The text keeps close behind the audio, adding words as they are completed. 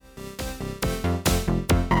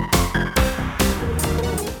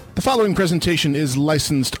following presentation is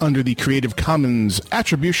licensed under the Creative Commons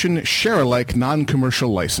Attribution Share-alike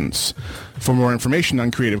non-commercial license. For more information on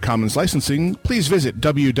Creative Commons licensing, please visit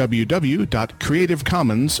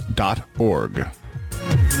www.creativecommons.org.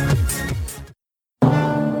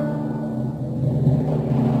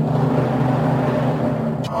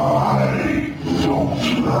 I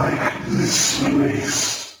don't like this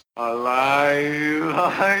place.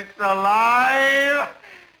 Alive! It's alive!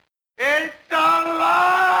 It's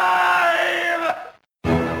alive!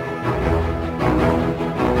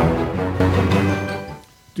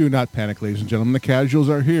 Do not panic, ladies and gentlemen. The casuals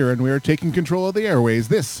are here, and we are taking control of the airways.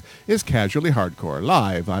 This is Casually Hardcore,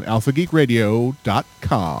 live on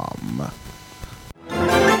alphageekradio.com.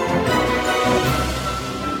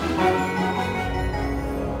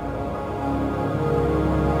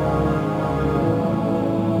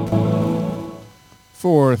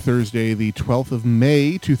 For Thursday, the 12th of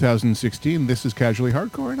May, 2016, this is Casually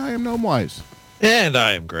Hardcore, and I am Gnomewise. And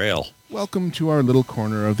I am Grail. Welcome to our little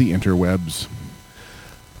corner of the interwebs.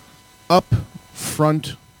 Up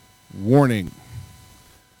front warning.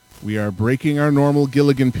 We are breaking our normal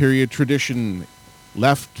Gilligan period tradition.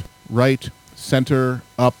 Left, right, center,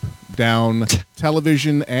 up, down,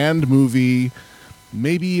 television and movie,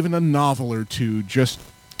 maybe even a novel or two, just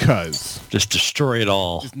 'cause. Just destroy it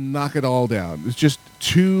all. Just knock it all down. It's just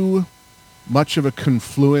too much of a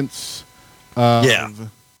confluence of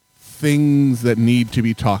things that need to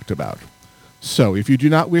be talked about. So, if you do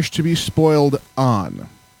not wish to be spoiled on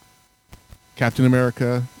Captain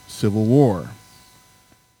America Civil War,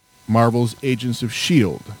 Marvel's Agents of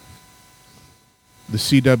S.H.I.E.L.D., the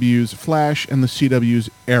CW's Flash, and the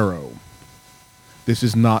CW's Arrow, this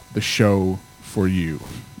is not the show for you.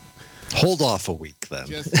 Hold off a week, then.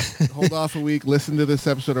 Just hold off a week, listen to this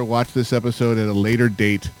episode, or watch this episode at a later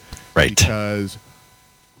date. Right. Because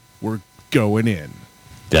we're going in.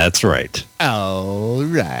 That's right. All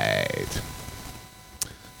right.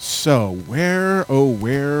 So, where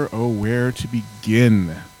to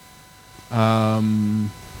begin? I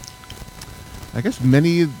guess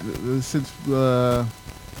since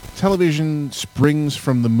television springs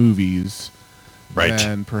from the movies, right,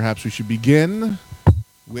 and perhaps we should begin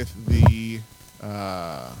with the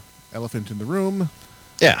elephant in the room,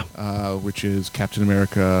 which is Captain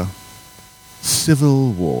America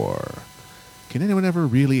Civil War. Can anyone ever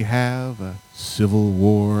really have a civil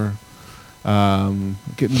war?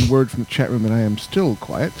 Getting word from the chat room that I am still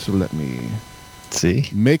quiet, so let me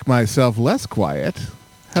make myself less quiet.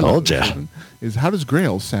 Hello, told ya. How does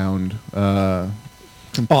Grail sound?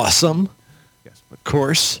 Awesome. Yes, but of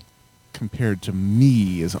course. Compared to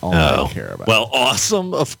me is all I care about. Well,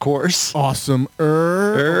 awesome, of course.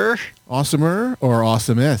 Awesomer, awesomer, or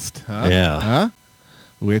awesomest? Huh? Yeah. Huh?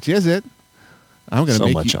 Which is it? I'm gonna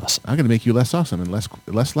awesome. I'm gonna make you less awesome and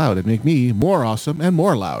less loud, and make me more awesome and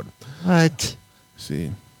more loud. What?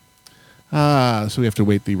 See. So we have to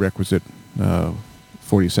wait the requisite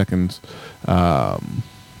 40 seconds. I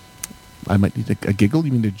might need a giggle.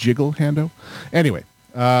 You mean a jiggle, Hando? Anyway,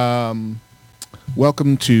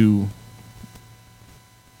 welcome to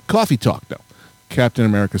Coffee Talk, no. Captain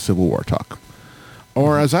America Civil War Talk.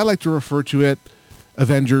 Or as I like to refer to it,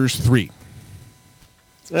 Avengers 3.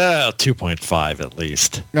 2.5 at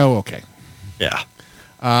least. Oh, okay. Yeah.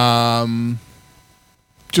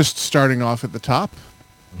 Just starting off at the top.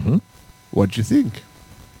 Mm-hmm. What'd you think?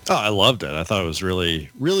 Oh, I loved it. I thought it was really,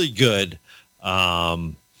 really good.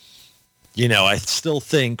 I still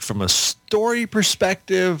think from a story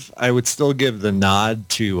perspective, I would still give the nod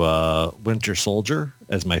to Winter Soldier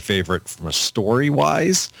as my favorite from a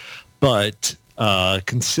story-wise. But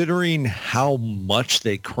considering how much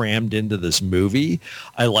they crammed into this movie,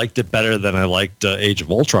 I liked it better than I liked Age of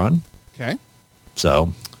Ultron. Okay.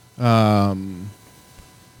 So,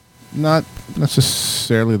 not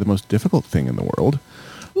necessarily the most difficult thing in the world.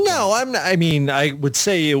 No, I would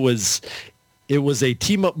say it was a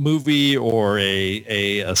team-up movie or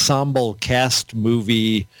a ensemble cast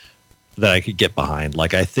movie that I could get behind.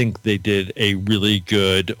 Like, I think they did a really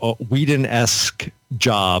good Whedon-esque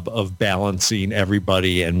job of balancing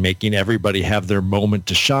everybody and making everybody have their moment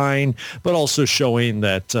to shine, but also showing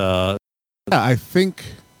that... I think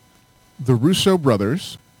the Russo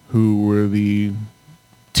brothers, who were the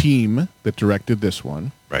team that directed this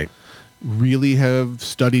one, right, really have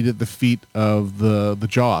studied at the feet of the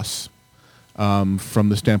Joss from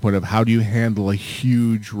the standpoint of how do you handle a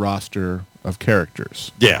huge roster of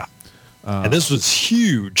characters. Yeah. And this was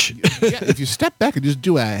huge. Yeah, if you step back and just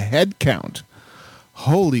do a head count,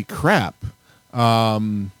 holy crap.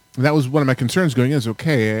 That was one of my concerns going in is,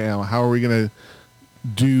 okay, how are we going to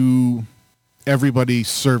do everybody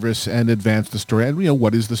service and advance the story. And,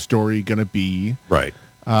 what is the story going to be? Right.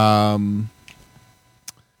 Yeah,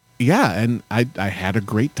 and I had a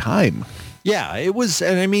great time. Yeah, it was,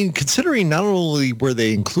 and I mean, considering not only were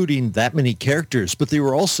they including that many characters, but they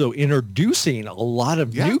were also introducing a lot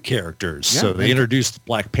of new characters. Yeah, so they introduced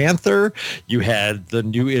Black Panther. You had the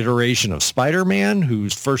new iteration of Spider-Man,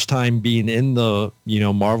 whose first time being in the,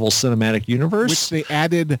 Marvel Cinematic Universe. Which they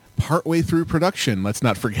added partway through production, let's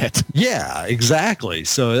not forget. Yeah, exactly.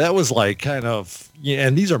 So that was like kind of,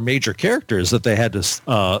 and these are major characters that they had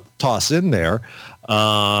to toss in there.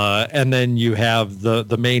 And then you have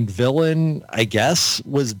the main villain, I guess,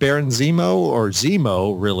 was Baron Zemo, or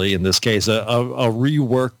Zemo, really, in this case, a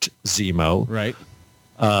reworked Zemo. Right.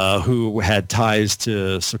 Who had ties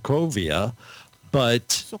to Sokovia.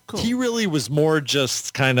 But he really was more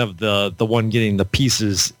just kind of the one getting the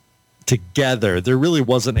pieces together. There really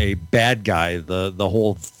wasn't a bad guy. The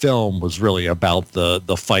whole film was really about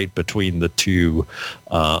the fight between the two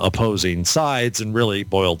opposing sides, and really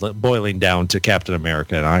boiling down to Captain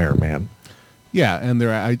America and Iron Man. Yeah, and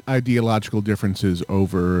there are ideological differences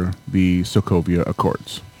over the Sokovia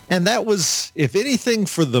Accords. And that was, if anything,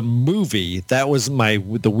 for the movie, that was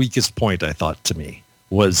the weakest point, I thought, to me,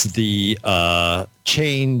 was the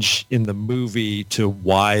change in the movie to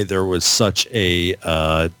why there was such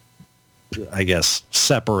a I guess,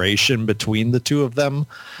 separation between the two of them.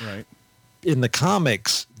 Right. In the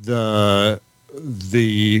comics, the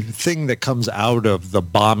thing that comes out of the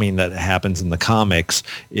bombing that happens in the comics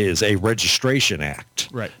is a registration act.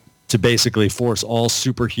 Right. To basically force all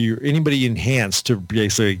anybody enhanced to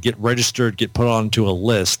basically get registered, get put onto a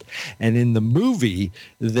list. And in the movie,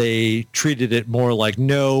 they treated it more like,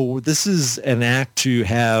 no, this is an act to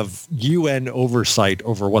have UN oversight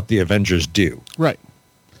over what the Avengers do. Right.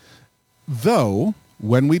 Though,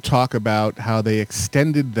 when we talk about how they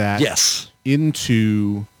extended that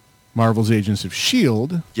into Marvel's Agents of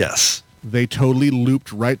S.H.I.E.L.D., they totally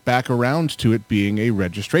looped right back around to it being a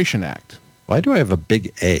registration act. Why do I have a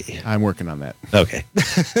big A? I'm working on that. Okay.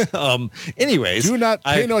 Anyways. Do not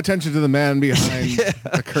pay no attention to the man behind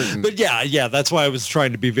the curtain. But yeah, that's why I was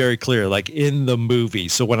trying to be very clear, like in the movie.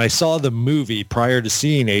 So when I saw the movie prior to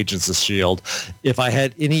seeing Agents of S.H.I.E.L.D., if I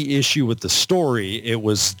had any issue with the story, it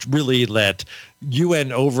was really that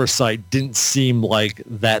UN oversight didn't seem like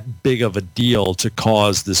that big of a deal to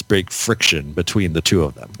cause this big friction between the two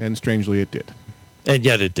of them. And strangely, it did. And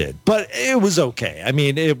yet it did. But it was okay. I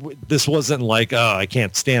mean, this wasn't like, oh, I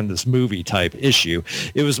can't stand this movie type issue.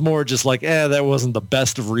 It was more just like, that wasn't the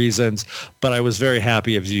best of reasons. But I was very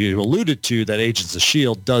happy, as you alluded to, that Agents of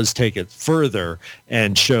S.H.I.E.L.D. does take it further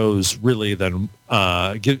and shows really then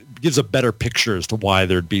gives a better picture as to why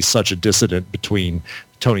there'd be such a dissident between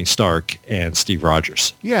Tony Stark and Steve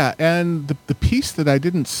Rogers. Yeah, and the piece that I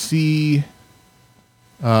didn't see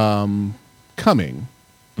coming...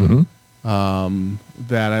 Mm-hmm.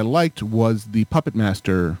 That I liked was the Puppet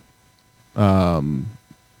Master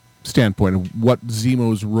standpoint of what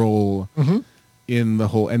Zemo's role in the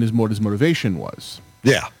whole, and his motivation was.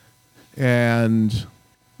 Yeah. And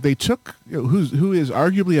they took, who is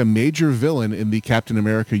arguably a major villain in the Captain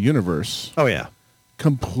America universe. Oh, yeah.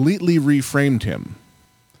 Completely reframed him.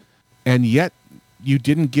 And yet you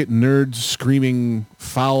didn't get nerds screaming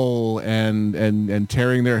foul and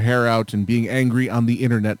tearing their hair out and being angry on the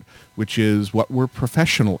internet, which is what we're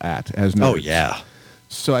professional at as nerds. Oh, yeah.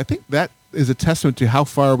 So I think that is a testament to how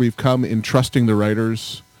far we've come in trusting the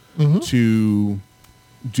writers to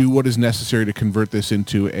do what is necessary to convert this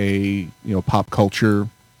into a, pop culture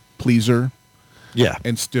pleaser. Yeah.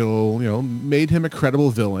 And still, made him a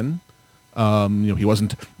credible villain. He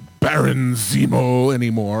wasn't Baron Zemo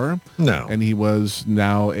anymore. No. And he was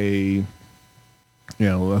now a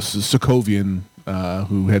Sokovian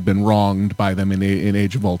who had been wronged by them in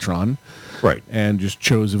Age of Ultron. Right. And just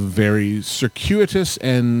chose a very circuitous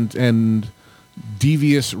and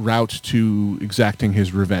devious route to exacting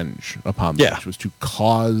his revenge upon them, which was to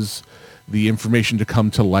cause the information to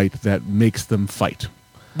come to light that makes them fight.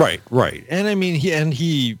 Right. And I mean,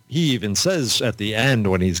 he even says at the end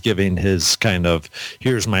when he's giving his kind of,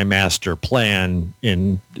 here's my master plan,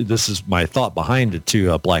 and this is my thought behind it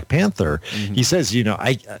to Black Panther. Mm-hmm. He says,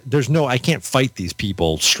 I can't fight these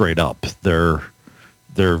people straight up. They're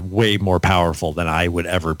way more powerful than I would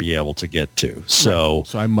ever be able to get to. So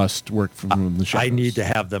I must work from the shadows. I need to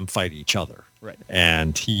have them fight each other. Right.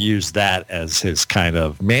 And he used that as his kind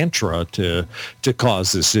of mantra to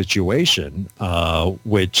cause this situation,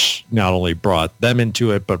 which not only brought them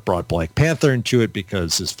into it, but brought Black Panther into it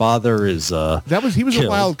because his father is he was killed. A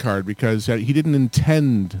wild card because he didn't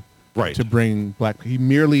intend to bring He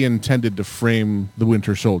merely intended to frame the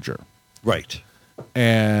Winter Soldier. Right.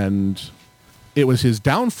 And it was his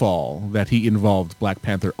downfall that he involved Black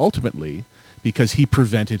Panther ultimately because he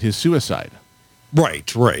prevented his suicide. Right.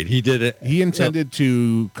 He did it. He intended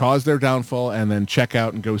to cause their downfall and then check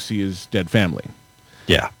out and go see his dead family.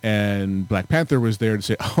 Yeah. And Black Panther was there to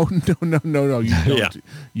say, "Oh no, you don't,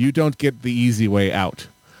 you don't get the easy way out."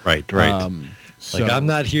 Right. So, I'm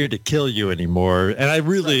not here to kill you anymore. And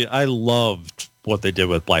I loved what they did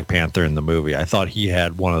with Black Panther in the movie. I thought he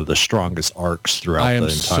had one of the strongest arcs throughout the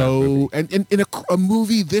entire movie. And in a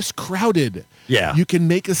movie this crowded, you can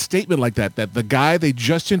make a statement like that the guy they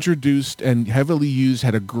just introduced and heavily used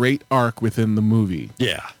had a great arc within the movie.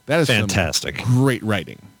 Yeah. That is fantastic. Great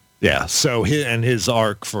writing. Yeah. So his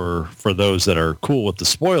arc for those that are cool with the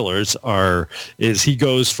spoilers is he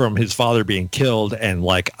goes from his father being killed and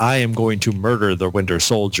like, I am going to murder the Winter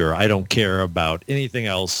Soldier. I don't care about anything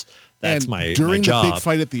else. That's my during job. The big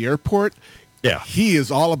fight at the airport, he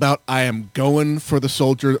is all about, I am going for the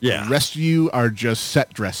soldier. Yeah. The rest of you are just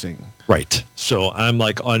set dressing. Right. So I'm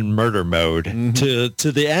like on murder mode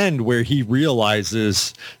to the end where he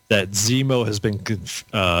realizes that Zemo has been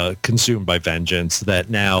consumed by vengeance, that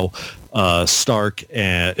now Stark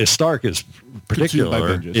is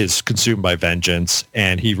consumed by vengeance,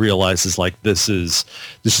 and he realizes like this is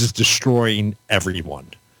destroying everyone.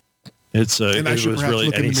 And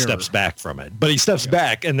he steps back from it. But he steps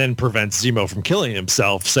back and then prevents Zemo from killing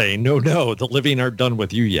himself, saying, no, the living aren't done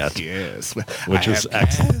with you yet. Yes. Which is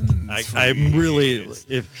excellent. I'm really,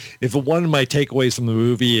 if one of my takeaways from the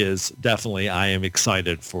movie is definitely I am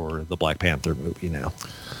excited for the Black Panther movie now.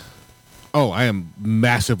 Oh, I am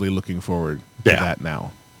massively looking forward to that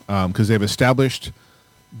now. Because they've established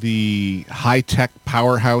the high-tech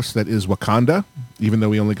powerhouse that is Wakanda, even though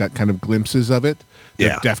we only got kind of glimpses of it.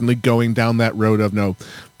 They're definitely going down that road of, no,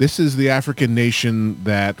 this is the African nation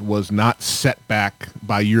that was not set back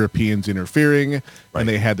by Europeans interfering, and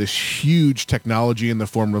they had this huge technology in the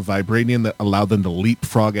form of vibranium that allowed them to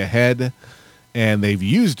leapfrog ahead, and they've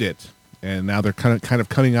used it, and now they're kind of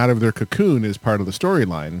coming out of their cocoon as part of the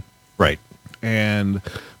storyline. Right.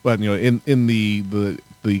 But in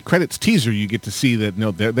the credits teaser, you get to see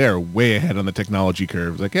that they're way ahead on the technology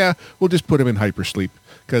curve. Like, we'll just put them in hypersleep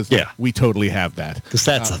because we totally have that. Because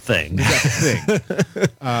that's a thing. That's a thing.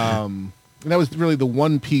 And that was really the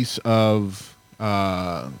one piece of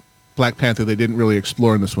Black Panther they didn't really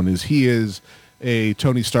explore in this one. Is he is a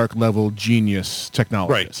Tony Stark level genius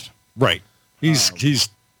technologist. Right. He's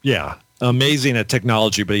amazing at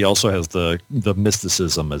technology, but he also has the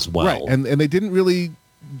mysticism as well. Right. And they didn't really.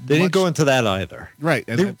 They didn't go into that either. Right.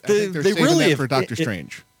 And I think they're saving that for Doctor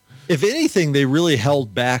Strange. If anything, they really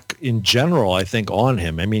held back in general, I think, on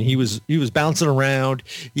him. I mean, he was bouncing around.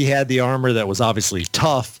 He had the armor that was obviously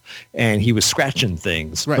tough, and he was scratching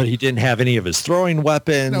things, but he didn't have any of his throwing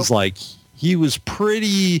weapons. Nope. Like he was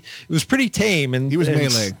pretty tame, and he was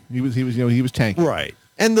melee. He was tanky. Right.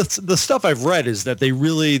 And the stuff I've read is that they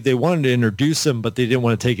wanted to introduce him, but they didn't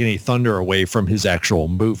want to take any thunder away from his actual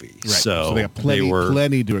movie. Right. So they got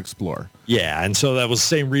plenty to explore. Yeah, and so that was the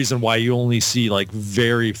same reason why you only see like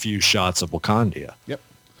very few shots of Wakanda. Yep.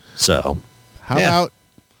 So how about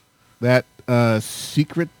that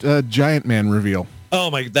secret Giant Man reveal?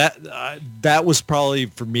 Oh my! That was probably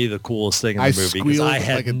for me the coolest thing in the movie because I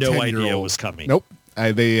had no idea it was coming. Nope.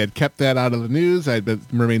 They had kept that out of the news. I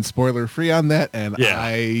remained spoiler free on that, and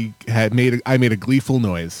I made a gleeful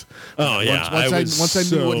noise. Oh yeah! Once I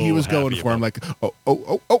knew what he was going for, I'm like,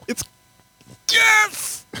 oh, it's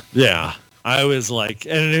yes. Yeah, I was like,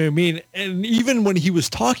 and I mean, and even when he was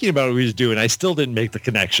talking about what he was doing, I still didn't make the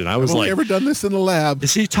connection. I was I've like, never done this in the lab.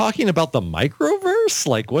 Is he talking about the microverse?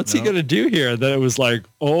 Like, what's he going to do here? And then it was like,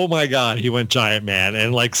 oh my God, he went Giant Man.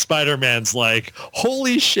 And like Spider-Man's like,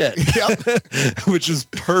 holy shit, which is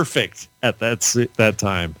perfect at that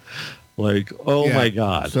time. Like, oh my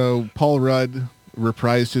God. So Paul Rudd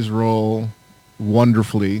reprised his role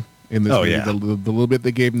wonderfully in this movie. The little bit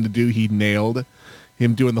they gave him to do, he nailed.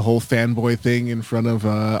 Him doing the whole fanboy thing in front of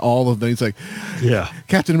all of them. He's like,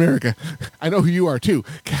 Captain America, I know who you are too.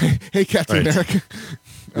 Hey, Captain America.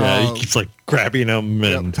 Yeah, he keeps like grabbing him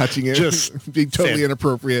and touching it, just being totally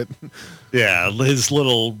inappropriate. Yeah, his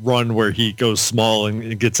little run where he goes small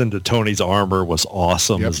and gets into Tony's armor was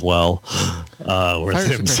awesome as well. Where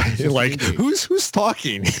him saying, like, who's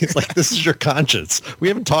talking? He's like, this is your conscience. We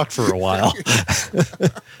haven't talked for a while. I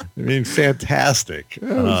mean, fantastic. It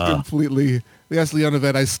was completely. Yes, Leona,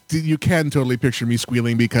 that you can totally picture me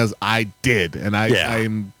squealing because I did, and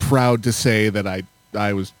I'm proud to say that I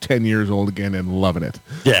I was 10 years old again and loving it.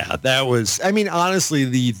 Yeah, that was, I mean, honestly,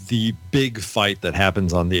 the big fight that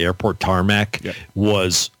happens on the airport tarmac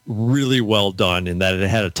was really well done in that it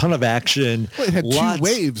had a ton of action. Well, it had two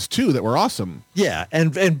waves, too, that were awesome. Yeah,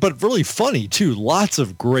 but really funny, too. Lots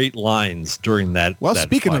of great lines during that. Well,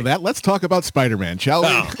 speaking of that, let's talk about Spider-Man, shall we?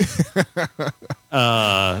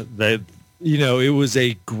 It was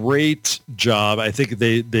a great job. I think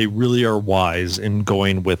they really are wise in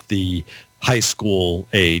going with the high school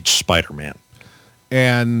age Spider-Man.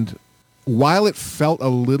 And while it felt a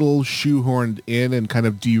little shoehorned in and kind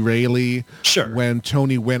of deraily when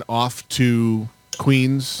Tony went off to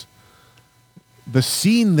Queens, the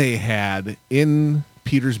scene they had in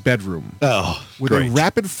Peter's bedroom with a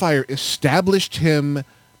rapid fire established him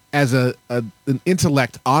as an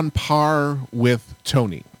intellect on par with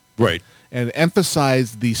Tony. Right. And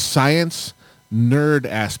emphasized the science nerd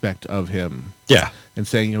aspect of him. Yeah. And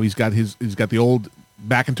saying, he's got the old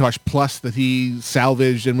Macintosh Plus that he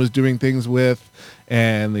salvaged and was doing things with,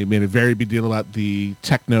 and they made a very big deal about the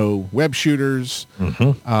techno web shooters.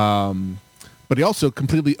 Mm-hmm. But he also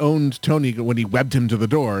completely owned Tony when he webbed him to the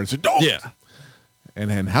door and said, "Don't." Yeah. And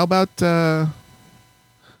then how about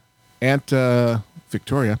Aunt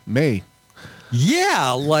Victoria May?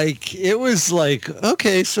 Yeah, it was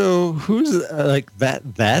okay, so who's that?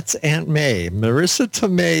 That's Aunt May. Marissa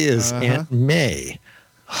Tomei is Aunt May.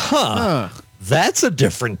 That's a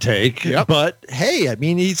different take. Yep. But hey, I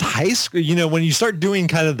mean, he's high school. When you start doing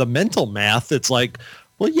kind of the mental math, it's like,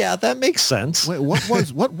 well, yeah, that makes sense. Wait,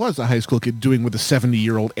 what was a high school kid doing with a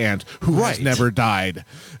 70-year-old aunt who has never died?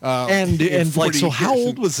 So how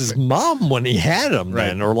old was his mom when he had him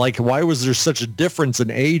then? Or why was there such a difference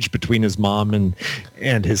in age between his mom and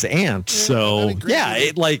his aunt? So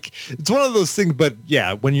it's one of those things. But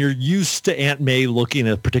yeah, when you're used to Aunt May looking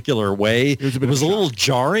a particular way, it was a little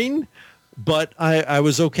jarring. But I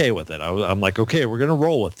was okay with it. I'm like, okay, we're gonna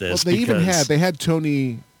roll with this. Well, they had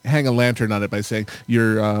Tony hang a lantern on it by saying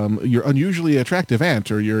your unusually attractive aunt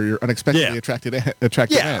or your unexpectedly attractive aunt.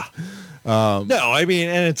 No, I mean,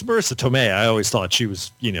 and it's Marissa Tomei. I always thought she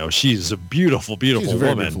was, she's a beautiful, beautiful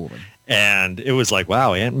woman. And it was like,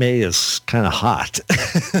 wow, Aunt May is kind of hot.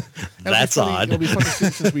 That's odd. It'll be fun to see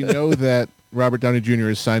since we know that Robert Downey Jr.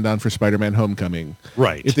 is signed on for Spider-Man Homecoming.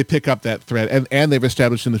 Right. If they pick up that thread, and they've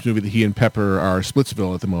established in this movie that he and Pepper are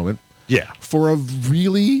Splitsville at the moment. Yeah. For a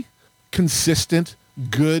really consistent,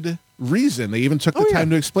 good reason. They even took the time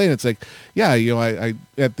to explain it. It's like, I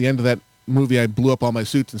at the end of that movie, I blew up all my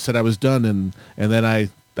suits and said I was done, and then I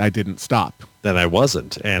didn't stop. Then I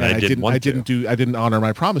wasn't, and I didn't honor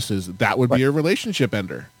my promises. That would be a relationship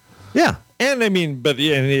ender. Yeah, and I mean, but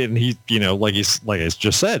and he, like I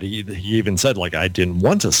just said, he even said I didn't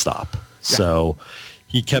want to stop. Yeah. So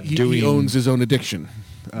he kept doing. He owns his own addiction.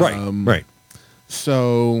 Right.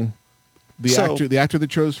 So the actor that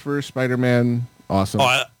chose for Spider-Man. Awesome.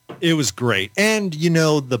 Oh, it was great. And,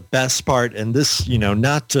 the best part, and this,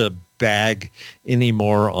 not to bag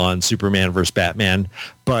anymore on Superman versus Batman,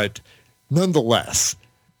 but nonetheless,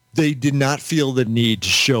 they did not feel the need to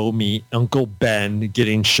show me Uncle Ben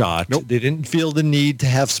getting shot. Nope. They didn't feel the need to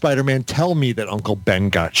have Spider-Man tell me that Uncle Ben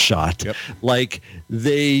got shot. Yep.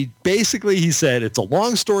 He said, it's a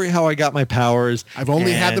long story how I got my powers. I've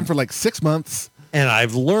only had them for 6 months. And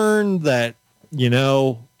I've learned that,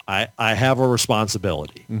 I have a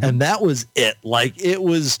responsibility. Mm-hmm. And that was it. It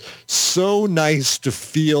was so nice to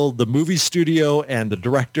feel the movie studio and the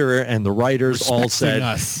director and the writers all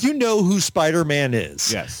said, you know who Spider-Man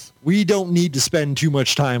is. Yes. We don't need to spend too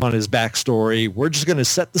much time on his backstory. We're just going to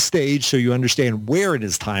set the stage so you understand where in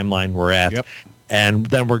his timeline we're at. Yep. And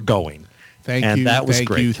then we're going. Thank you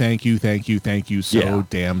so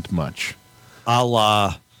damned much. A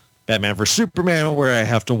la Batman vs. Superman, where I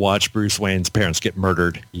have to watch Bruce Wayne's parents get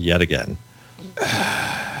murdered yet again.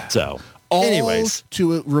 So, anyways.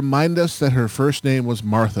 To remind us that her first name was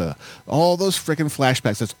Martha. All those freaking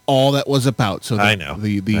flashbacks, that's all that was about. So I know.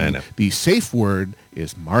 The safe word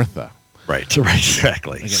is Martha. Right,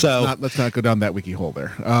 exactly. Again, so let's not go down that wiki hole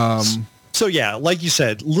there. So yeah, like you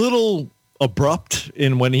said, little abrupt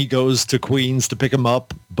in when he goes to Queens to pick him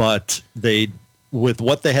up, but with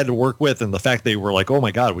what they had to work with and the fact they were like, oh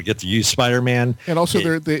my God, we get to use Spider-Man. And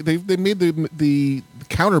also they made the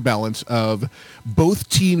counterbalance of both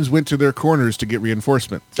teams went to their corners to get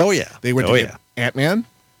reinforcement. Oh yeah. They went to get Ant-Man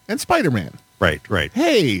and Spider-Man. Right.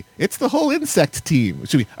 Hey, it's the whole insect team.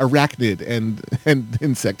 Excuse me, arachnid and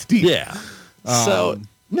insect team. Yeah.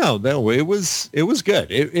 No, it was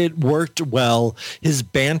good. It worked well. His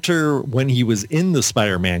banter when he was in the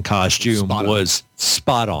Spider-Man costume was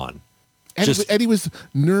spot on. And he was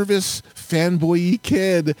nervous, fanboy-y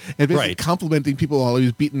kid, and basically complimenting people while he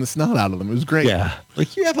was beating the snot out of them. It was great. Yeah.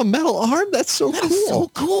 Like, you have a metal arm? That's so cool. So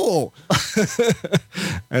cool.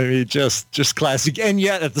 I mean, just classic. And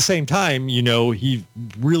yet, at the same time, he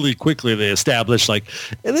really quickly, they established, like,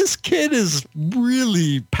 and this kid is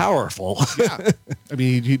really powerful. Yeah. I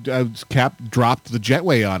mean, Cap dropped the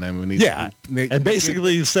jetway on him. And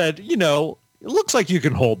basically said, it looks like you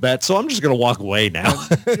can hold that, so I'm just going to walk away now.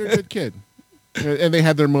 You're a good kid. And they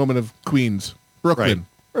had their moment of Queens. Brooklyn. Right.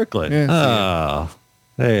 Brooklyn. Yeah.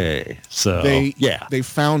 Hey. So, they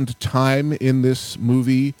found time in this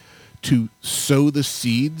movie to sow the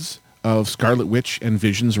seeds of Scarlet Witch and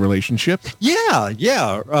Vision's relationship. Yeah.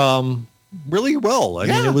 Really well. I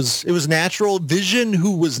mean, it was natural. Vision,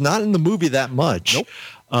 who was not in the movie that much,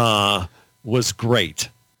 was great.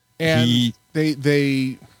 And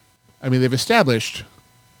they've established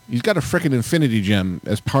he's got a frickin' Infinity Gem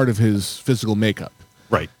as part of his physical makeup.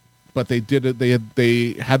 Right. But they did it.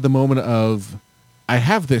 They had the moment of, I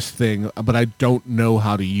have this thing, but I don't know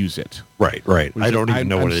how to use it. Right. I don't even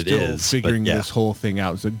know what it is. Figuring this whole thing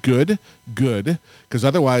out. So good. Because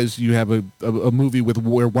otherwise you have a movie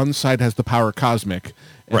where one side has the power cosmic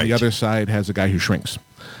and the other side has a guy who shrinks.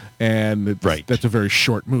 And that's a very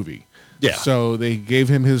short movie. Yeah. So they gave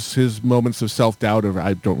him his moments of self-doubt of,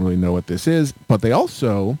 I don't really know what this is. But they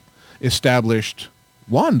also established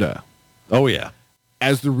Wanda. Oh, yeah.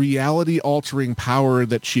 As the reality-altering power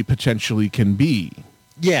that she potentially can be.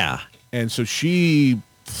 Yeah. And so she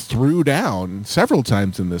threw down several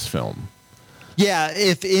times in this film. Yeah,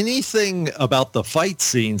 if anything about the fight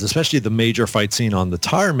scenes, especially the major fight scene on the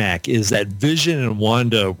tarmac, is that Vision and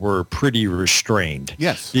Wanda were pretty restrained.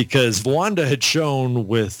 Yes. Because Wanda had shown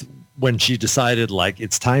when she decided, like,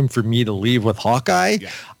 it's time for me to leave with Hawkeye,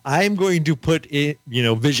 I'm going to put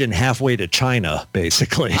Vision halfway to China,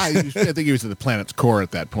 basically. I think he was at the planet's core at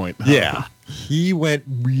that point. Yeah. He went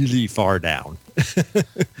really far down.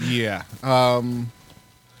 Yeah.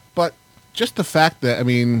 But just the fact that, I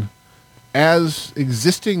mean, as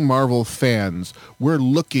existing Marvel fans, we're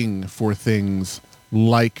looking for things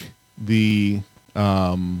like the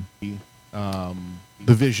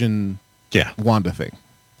Vision Wanda thing.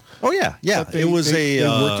 Oh, yeah. It was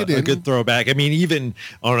a good throwback. I mean, even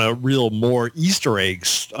on a real more Easter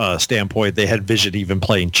eggs standpoint, they had Vision even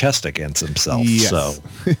playing chess against himself. Yes. So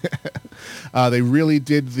they really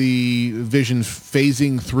did the Vision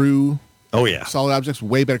phasing through solid objects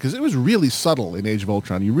way better, because it was really subtle in Age of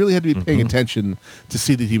Ultron. You really had to be paying attention to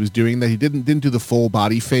see that he was doing that. He didn't do the full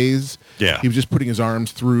body phase. Yeah. He was just putting his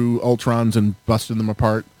arms through Ultrons and busting them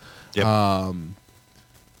apart. Yep.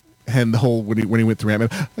 And the whole, when he went through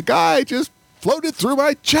Ant-Man, the guy just floated through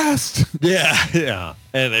my chest. Yeah.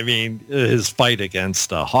 And I mean, his fight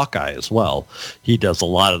against Hawkeye as well, he does a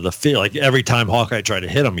lot of the feel. Like, every time Hawkeye tried to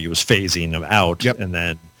hit him, he was phasing him out and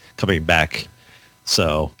then coming back.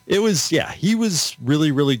 So it was, he was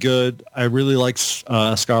really, really good. I really liked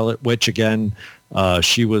Scarlet Witch again.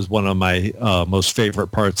 She was one of my most favorite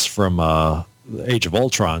parts from Age of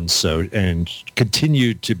Ultron. And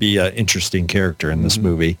continued to be an interesting character in this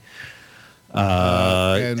movie.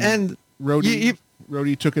 And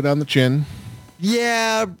Rhodey took it on the chin.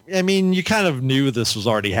 Yeah, I mean, you kind of knew this was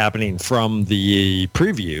already happening from the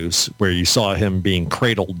previews, where you saw him being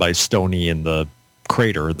cradled by Stoney in the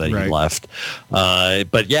crater that he left.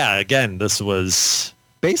 But yeah, again, this was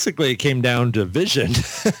basically, it came down to Vision.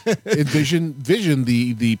 Vision,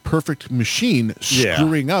 the perfect machine,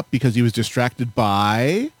 screwing up because he was distracted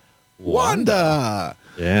by Wanda.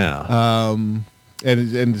 Yeah.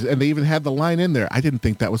 And they even had the line in there, I didn't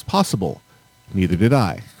think that was possible. Neither did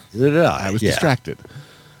I. I was distracted.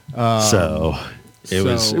 So it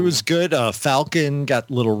was good. Falcon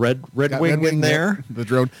got little Red Wing in there. The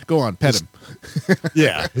drone. Go on, pet him.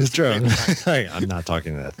 Yeah, his drone. I'm not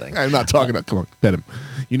talking to that thing. I'm not talking to. Come on, pet him.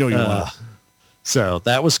 You know you want to. So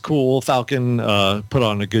that was cool. Falcon put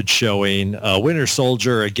on a good showing. Winter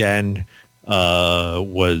Soldier again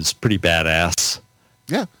was pretty badass.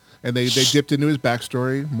 Yeah, and they dipped into his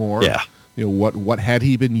backstory more. Yeah, what had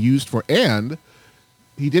he been used for, and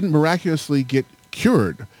he didn't miraculously get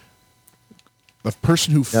cured. The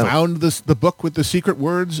person who found the book with the secret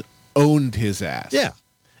words owned his ass. Yeah.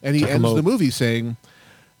 And he ends the movie saying,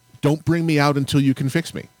 don't bring me out until you can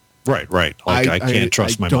fix me. Right. Like, I can't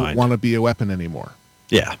trust my mind. I don't want to be a weapon anymore.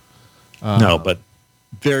 Yeah. No, but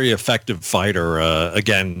very effective fighter.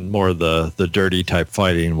 Again, more the dirty type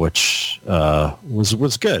fighting, which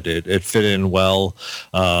was good. It fit in well.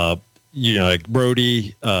 Like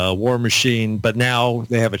Rhodey, War Machine, but now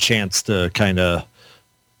they have a chance to kind of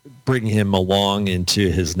bring him along into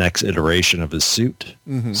his next iteration of his suit.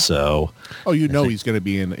 Mm-hmm. So, he's going to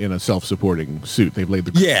be in a self-supporting suit. They've laid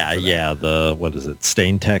the the what is it,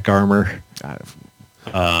 Stain Tech armor.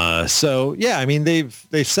 So yeah, I mean they've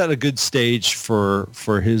set a good stage for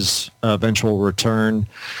his eventual return,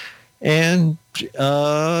 and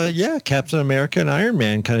Captain America and Iron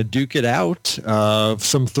Man kind of duke it out.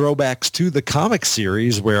 Some throwbacks to the comic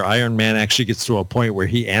series where Iron Man actually gets to a point where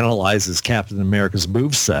he analyzes Captain America's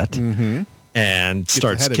moveset and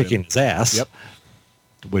starts kicking his ass. Yep.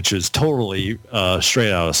 Which is totally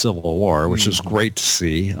straight out of Civil War, which is great to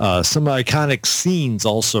see. Some iconic scenes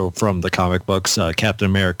also from the comic books. Captain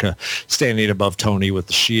America standing above Tony with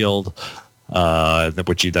the shield,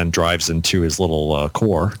 which he then drives into his little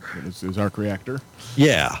core. His arc reactor.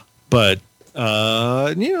 Yeah, but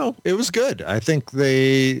it was good. I think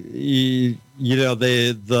the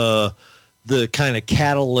kind of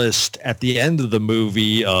catalyst at the end of the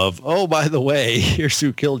movie of, oh, by the way, here's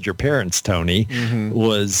who killed your parents, Tony,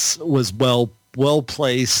 was well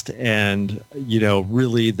placed, and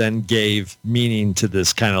really then gave meaning to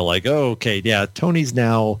this kind of like, oh, okay, yeah, Tony's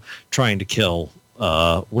now trying to kill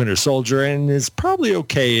Winter Soldier, and is probably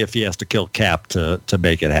okay if he has to kill Cap to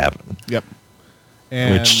make it happen. Yep.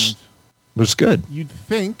 And which was good. You'd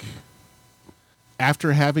think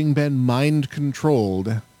after having been mind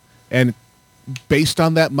controlled and based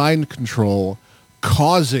on that mind control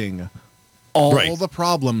causing all the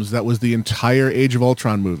problems that was the entire Age of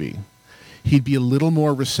Ultron movie, he'd be a little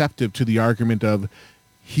more receptive to the argument of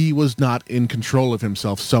he was not in control of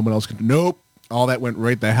himself. Someone else could. Nope. All that went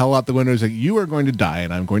right the hell out the window. He's like, you are going to die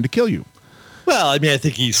and I'm going to kill you. Well, I mean, I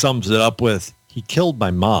think he sums it up with, he killed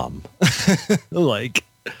my mom. Like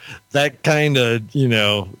that kind of,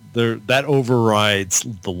 that overrides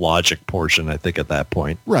the logic portion, I think, at that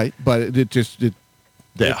point. Right. But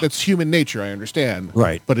that's human nature, I understand.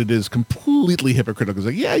 Right. But it is completely hypocritical. It's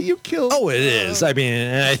like, yeah, you killed. Oh, it is. I mean,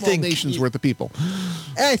 and I think nation's worth of people.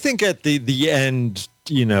 And I think at the end,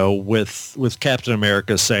 with Captain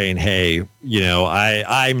America saying, hey,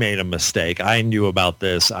 I made a mistake. I knew about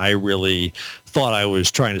this. I really thought I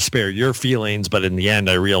was trying to spare your feelings, but in the end,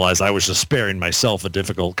 I realized I was just sparing myself a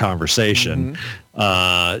difficult conversation.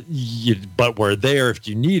 But we're there if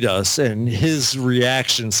you need us. And his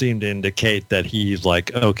reaction seemed to indicate that he's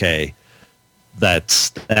like, okay,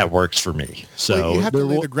 that works for me. So you have to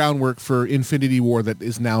lay the groundwork for Infinity War that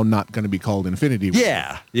is now not going to be called Infinity War.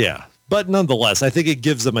 Yeah. But nonetheless, I think it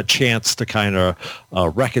gives them a chance to kind of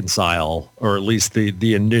reconcile, or at least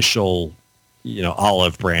the initial,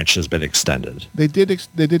 olive branch has been extended. They did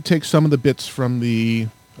take some of the bits from the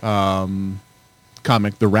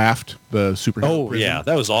comic, The Raft, the superhero prison. Yeah,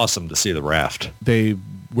 that was awesome to see the Raft. They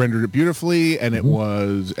rendered it beautifully, and it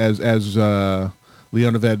was, as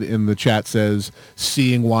Leonaved in the chat says,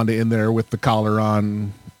 seeing Wanda in there with the collar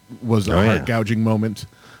on was a heart-gouging moment.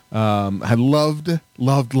 I loved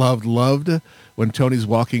when Tony's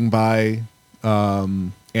walking by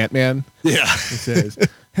Ant-Man. Yeah. He says,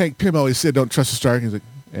 Hank Pym always said, don't trust a Stark. He's like,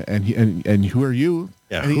 and who are you?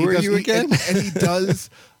 Yeah, and who are you again? And he does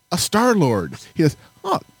a Star-Lord. He goes,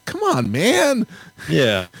 oh, come on, man.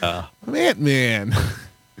 Yeah. I'm Ant-Man.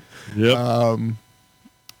 Yep.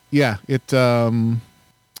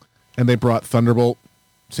 And they brought Thunderbolt,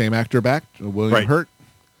 same actor back, William Hurt.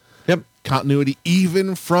 Yep. Continuity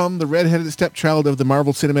even from the redheaded stepchild of the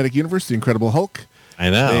Marvel Cinematic Universe, the Incredible Hulk.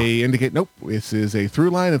 I know. They indicate, nope, this is a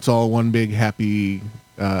through line. It's all one big happy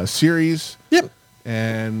series. Yep.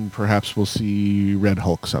 And perhaps we'll see Red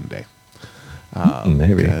Hulk someday.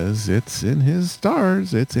 Maybe. Because it's in his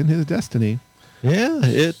stars. It's in his destiny. Yeah,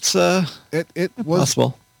 it's it was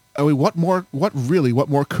possible. I mean, what more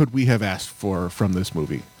could we have asked for from this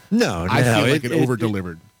movie? No, I feel like it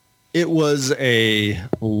over-delivered. It was a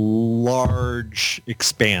large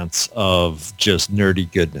expanse of just nerdy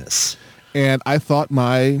goodness. And I thought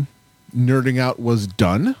my nerding out was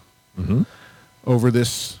done over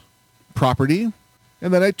this property.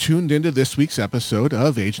 And then I tuned into this week's episode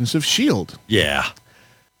of Agents of S.H.I.E.L.D. Yeah.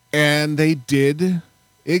 And they did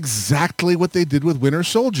exactly what they did with Winter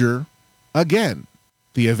Soldier again.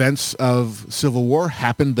 The events of Civil War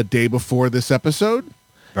happened the day before this episode.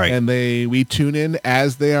 Right. And we tune in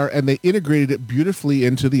as they are, and they integrated it beautifully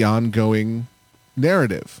into the ongoing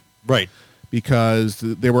narrative. Right. Because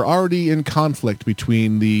they were already in conflict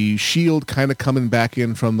between the S.H.I.E.L.D. kind of coming back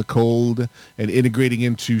in from the cold and integrating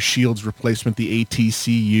into S.H.I.E.L.D.'s replacement, the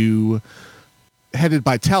ATCU, headed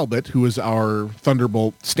by Talbot, who is our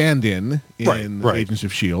Thunderbolt stand-in in Agents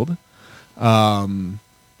of S.H.I.E.L.D.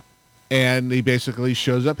 And he basically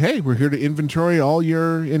shows up, hey, we're here to inventory all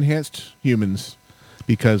your enhanced humans.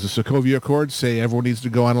 because the Sokovia Accords say everyone needs to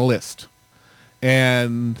go on a list.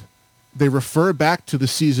 And they refer back to the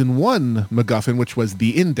season 1 MacGuffin, which was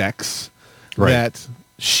the index that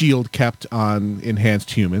S.H.I.E.L.D. kept on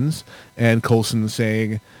enhanced humans. And Coulson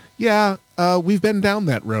saying, yeah, we've been down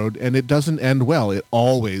that road, and it doesn't end well. It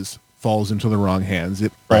always falls into the wrong hands.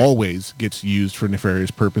 It always gets used for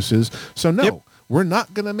nefarious purposes. So no, we're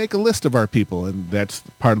not going to make a list of our people, and that's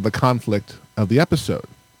part of the conflict of the episode.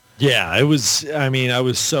 Yeah, I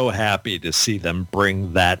was so happy to see them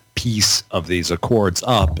bring that piece of these Accords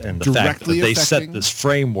up, and the fact that they set this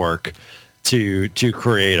framework to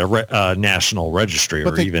create a national registry,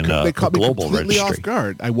 or even a global registry. Off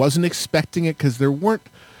guard. I wasn't expecting it because there weren't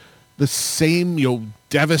the same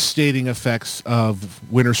devastating effects of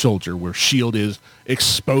Winter Soldier, where S.H.I.E.L.D. is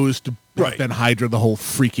exposed to Ben Hydra the whole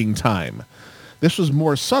freaking time. This was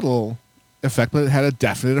more subtle effect, but it had a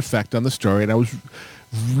definite effect on the story, and I was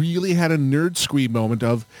really had a nerd scream moment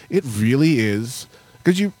of, it really is,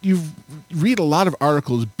 because you read a lot of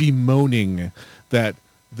articles bemoaning that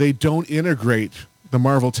they don't integrate the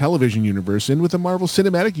Marvel television universe in with the Marvel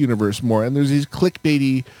Cinematic Universe more, and there's these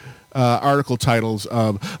clickbaity article titles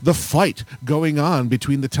of the fight going on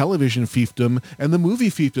between the television fiefdom and the movie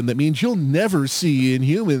fiefdom that means you'll never see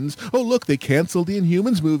Inhumans. Oh, look, they canceled the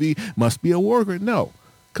Inhumans movie. Must be a war. No.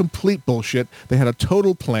 Complete bullshit. They had a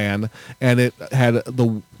total plan, and it had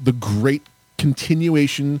the great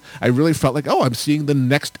continuation. I really felt like, I'm seeing the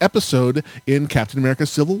next episode in Captain America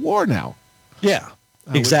Civil War now. Yeah.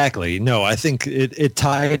 Exactly. No, I think it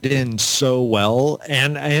tied in so well.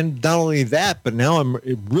 And not only that, but now I'm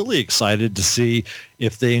really excited to see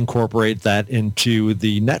if they incorporate that into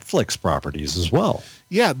the Netflix properties as well.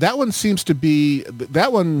 Yeah, that one seems to be,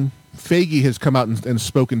 that one Feige has come out and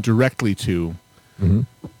spoken directly to. Mm-hmm.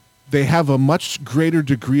 They have a much greater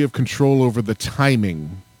degree of control over the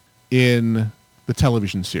timing in the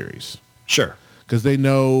television series. Sure. Because they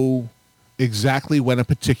know exactly when a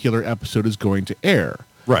particular episode is going to air.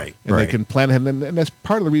 Right. And they can plan ahead. And that's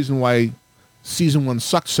part of the reason why season 1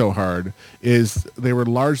 sucked so hard, is they were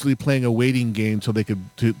largely playing a waiting game till they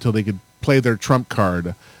could play their trump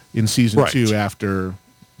card in season 2 after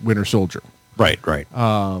Winter Soldier. Right.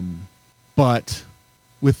 But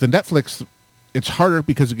with the Netflix, it's harder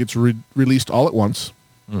because it gets released all at once,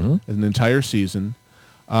 an entire season.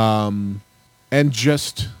 And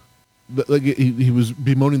just like he was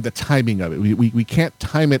bemoaning the timing of it. We can't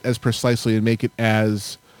time it as precisely and make it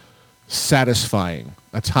as satisfying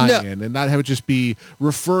a tie-in, and not have it just be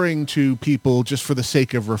referring to people just for the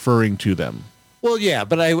sake of referring to them. Well, yeah,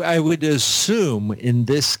 but I would assume in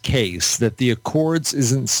this case that the Accords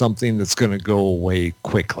isn't something that's going to go away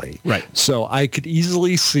quickly. Right. So I could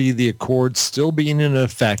easily see the Accords still being in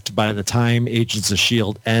effect by the time Agents of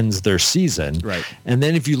S.H.I.E.L.D. ends their season. Right. And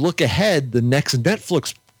then if you look ahead, the next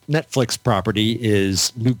Netflix property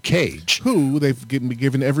is Luke Cage, who they've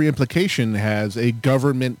given every implication has a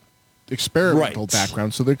government experimental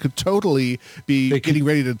background, so they could totally be getting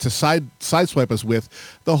ready to sideswipe us with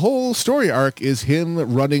the whole story arc is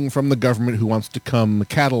him running from the government who wants to come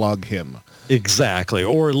catalog him. Exactly,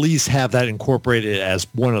 or at least have that incorporated as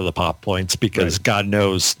one of the pop points, because God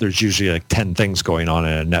knows there's usually like 10 things going on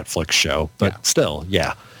in a Netflix show, but still,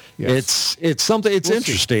 Yes. It's something. It's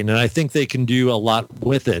interesting, and I think they can do a lot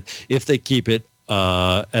with it if they keep it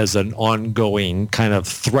as an ongoing kind of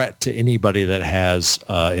threat to anybody that has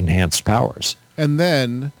enhanced powers. And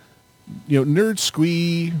then, nerd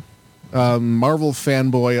squee, Marvel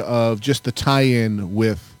fanboy of just the tie-in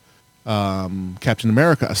with Captain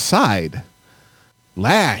America aside,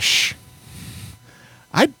 Lash.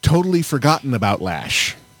 I'd totally forgotten about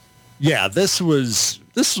Lash. Yeah, this is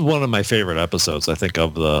one of my favorite episodes, I think,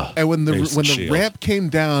 of the. And when the ramp came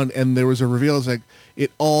down and there was a reveal, it's like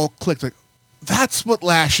it all clicked. Like, that's what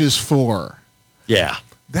Lash is for. Yeah,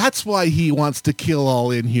 that's why he wants to kill all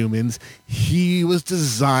Inhumans. He was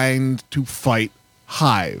designed to fight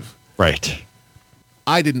Hive. Right.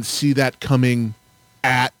 I didn't see that coming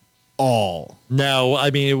at all. No,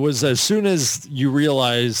 I mean, it was as soon as you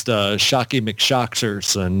realized Shocky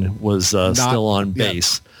McShoxerson was still on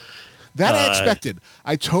base. That I expected.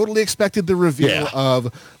 I totally expected the reveal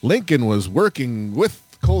of Lincoln was working with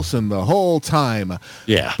Coulson the whole time.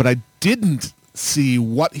 Yeah. But I didn't see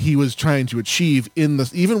what he was trying to achieve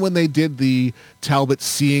even when they did the Talbot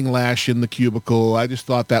seeing Lash in the cubicle. I just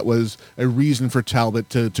thought that was a reason for Talbot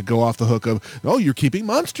to go off the hook of, you're keeping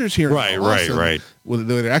monsters here. Right. What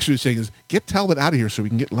they're actually saying is, get Talbot out of here so we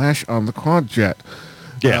can get Lash on the quad jet.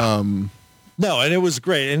 Yeah. No, and it was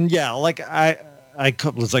great. And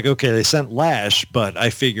was like, okay, they sent Lash, but I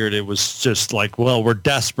figured it was just like, well, we're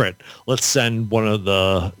desperate. Let's send one of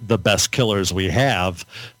the best killers we have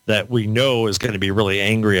that we know is going to be really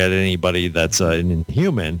angry at anybody that's an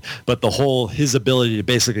Inhuman. But his ability to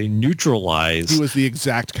basically neutralize. He was the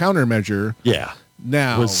exact countermeasure. Yeah.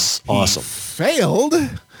 Now, was awesome. Failed.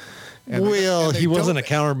 And he wasn't a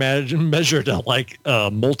countermeasure to like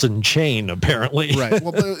Molten Chain, apparently. Right.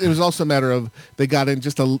 Well, it was also a matter of they got in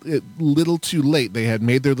just a little too late. They had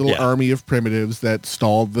made their little army of primitives that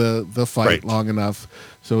stalled the fight long enough.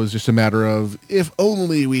 So it was just a matter of if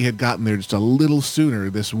only we had gotten there just a little sooner,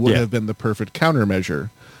 this would have been the perfect countermeasure.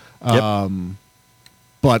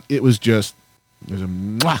 But it was just,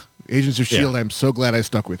 Agents of S.H.I.E.L.D., I'm so glad I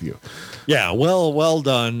stuck with you. Yeah, well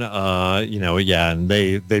done. And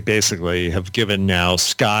they basically have given now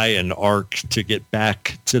Skye an arc to get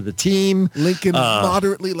back to the team. Lincoln,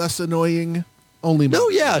 moderately less annoying.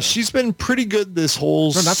 She's been pretty good this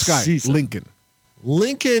whole not Skye, season.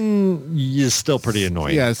 Lincoln is still pretty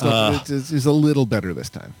annoying. Yeah, it's a little better this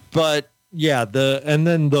time. But yeah,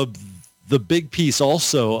 the big piece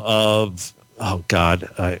also of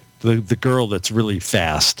the girl that's really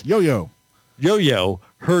fast. Yo-Yo,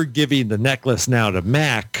 her giving the necklace now to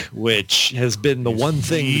Mac, which has been the one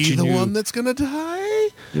thing that you knew. The one that's going to die?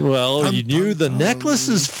 Well, you knew the necklace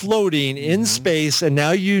is floating in space, and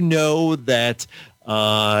now you know that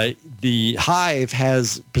the Hive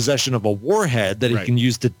has possession of a warhead that he can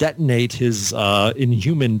use to detonate his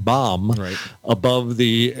Inhuman bomb above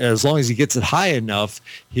as long as he gets it high enough,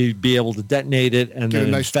 he'd be able to detonate it and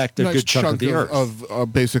then infect a good chunk of the Earth.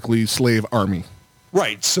 Of basically slave army.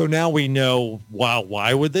 Right. So now we know,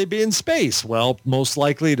 why would they be in space? Well, most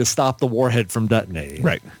likely to stop the warhead from detonating.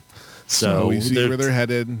 Right. So we see where they're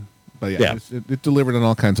headed. But it delivered on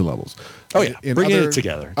all kinds of levels. Oh, yeah. Bringing it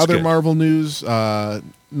together. Other Marvel news,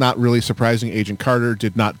 not really surprising. Agent Carter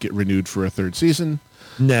did not get renewed for a third season.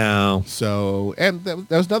 No. So, and that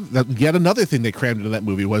was yet another thing they crammed into that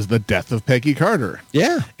movie was the death of Peggy Carter.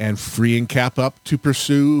 Yeah. And freeing Cap up to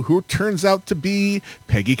pursue who turns out to be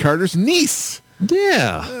Peggy Carter's niece.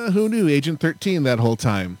 Yeah. Who knew? Agent 13 that whole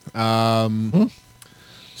time.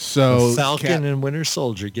 So Falcon and Winter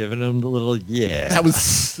Soldier giving him the little That was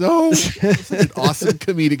such an awesome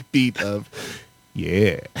comedic beat of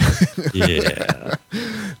yeah.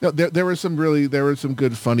 No, there were some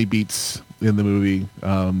good funny beats in the movie,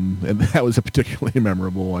 and that was a particularly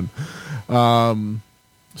memorable one.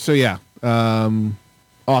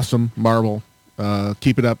 Awesome, Marvel.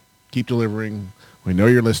 Keep it up. Keep delivering. We know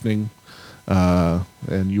you're listening,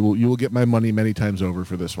 and you will get my money many times over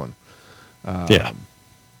for this one.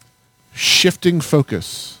 Shifting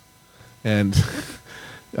focus. And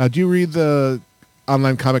do you read the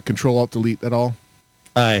online comic Control-Alt-Delete at all?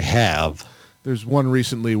 I have. There's one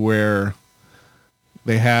recently where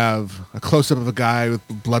they have a close-up of a guy with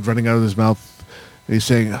blood running out of his mouth. And he's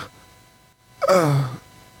saying,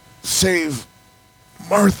 save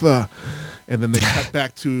Martha. And then they cut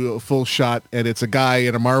back to a full shot, and it's a guy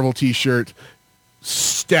in a Marvel T-shirt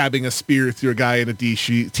stabbing a spear through a guy in a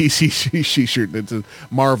DC shirt. And it's a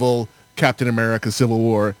Marvel Captain America Civil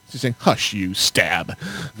War. She's saying, hush, you stab.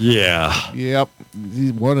 Yeah. Yep.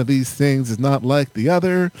 One of these things is not like the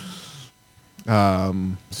other. But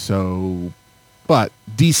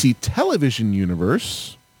DC Television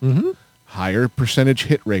Universe, higher percentage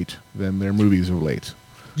hit rate than their movies of late.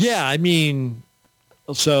 Yeah, I mean,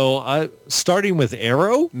 starting with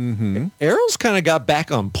Arrow, Arrow's kind of got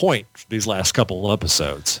back on point these last couple of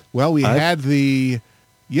episodes. Well, we had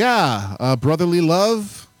brotherly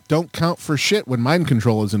love don't count for shit when mind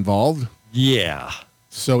control is involved. Yeah.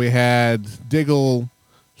 So we had Diggle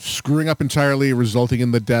screwing up entirely, resulting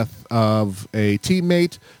in the death of a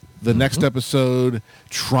teammate. The next episode,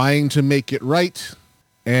 trying to make it right,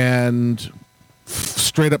 and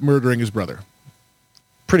straight up murdering his brother.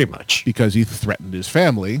 Pretty much. Because he threatened his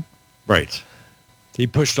family. Right. He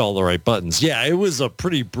pushed all the right buttons. Yeah, it was a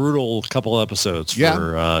pretty brutal couple episodes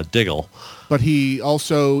for Diggle. But he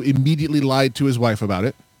also immediately lied to his wife about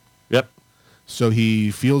it. Yep. So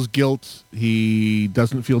he feels guilt. He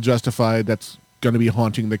doesn't feel justified. That's going to be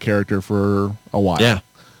haunting the character for a while. Yeah.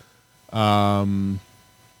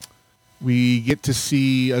 We get to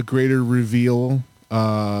see a greater reveal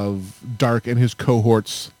of Dark and his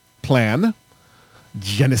cohorts' plan.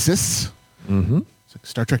 Genesis. It's like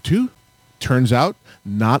Star Trek 2. Turns out,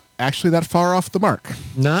 not actually that far off the mark.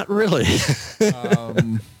 Not really.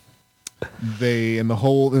 They and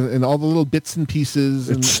all the little bits and pieces.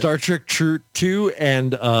 It's Star Trek 2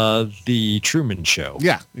 and the Truman Show.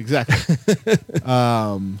 Yeah, exactly.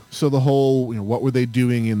 So the whole, what were they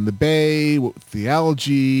doing in the bay? What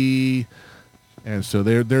theology? And so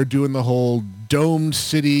they're doing the whole domed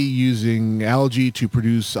city using algae to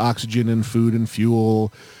produce oxygen and food and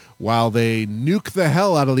fuel while they nuke the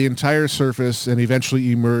hell out of the entire surface and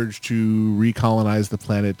eventually emerge to recolonize the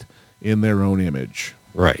planet in their own image.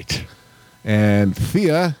 Right. And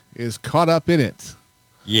Thea is caught up in it.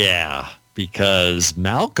 Yeah, because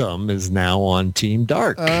Malcolm is now on Team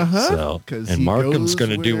Dark. So, and Markham's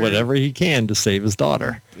going to do whatever he can to save his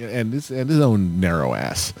daughter and his own narrow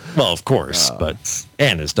ass. Well, of course,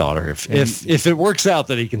 and his daughter. If it works out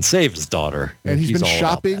that he can save his daughter, and he's been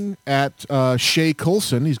shopping at Shea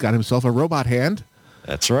Coulson. He's got himself a robot hand.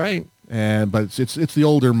 That's right. But it's the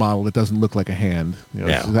older model that doesn't look like a hand.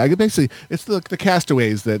 Basically, it's the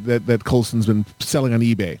Castaways that Coulson's been selling on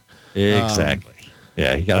eBay. Exactly.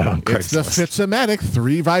 Yeah, he got it on Craigslist. It's the Fitzomatic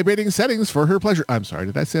 3 vibrating settings for her pleasure. I'm sorry,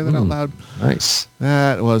 did I say that out loud? Nice.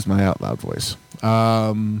 That was my out loud voice.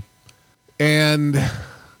 And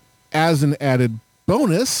as an added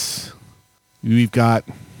bonus, we've got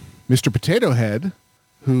Mr. Potato Head,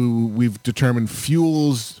 who we've determined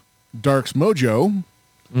fuels Dark's mojo.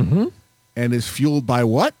 Mm-hmm. And is fueled by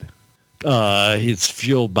what? It's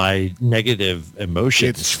fueled by negative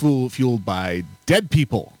emotions. It's fueled by dead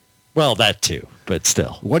people. Well, that too, but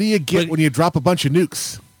still. What do you get when you drop a bunch of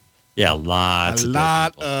nukes? Yeah, lots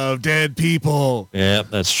of dead people. Yeah,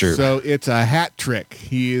 that's true. So it's a hat trick.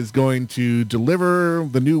 He is going to deliver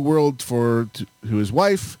the new world to his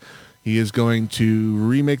wife. He is going to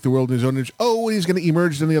remake the world in his own image. Oh, and he's going to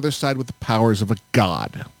emerge on the other side with the powers of a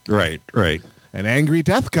god. Right. An angry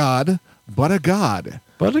death god, but a god.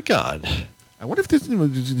 I wonder if did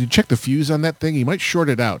you check the fuse on that thing? He might short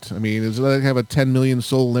it out. I mean, does it have a 10 million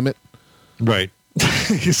soul limit? Right.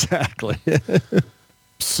 Exactly.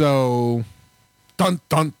 So, dun,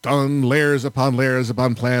 dun, dun, layers upon layers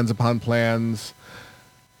upon plans.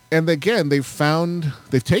 And again,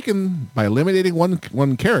 they've taken, by eliminating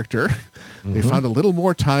one character, they found a little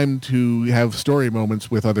more time to have story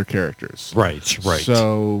moments with other characters. Right.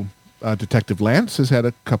 So, Detective Lance has had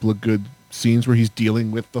a couple of good scenes where he's dealing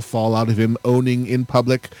with the fallout of him owning in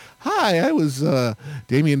public, hi, I was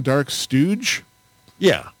Damien Dark's stooge.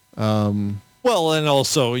 Yeah. Well, and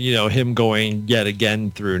also, him going yet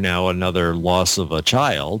again through now another loss of a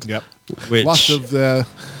child. Yep. Loss of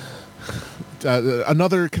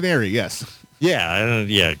another canary, yes. Yeah,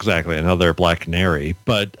 exactly. Another black canary.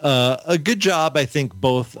 But a good job, I think,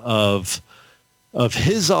 both of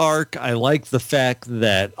his arc. I like the fact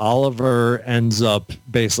that Oliver ends up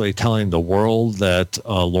basically telling the world that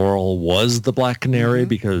Laurel was the Black Canary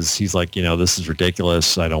because he's like, this is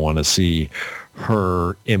ridiculous. I don't want to see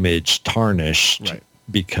her image tarnished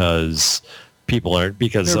because of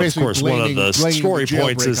course one of the story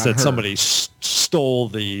points is that somebody stole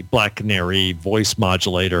the Black Canary voice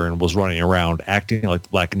modulator and was running around acting like the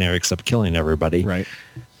Black Canary except killing everybody. Right.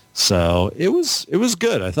 So it was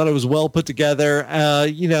good. I thought it was well put together.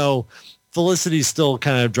 Felicity's still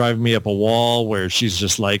kind of driving me up a wall where she's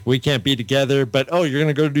just like, we can't be together, but you're going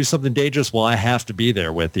to go do something dangerous. Well, I have to be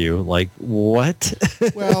there with you. Like, what?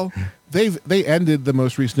 Well, they ended the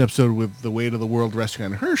most recent episode with the weight of the world resting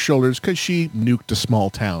on her shoulders because she nuked a small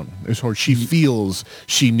town, or she feels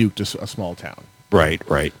she nuked a small town. Right.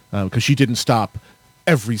 Because she didn't stop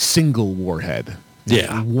every single warhead.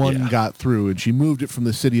 Yeah. One got through, and she moved it from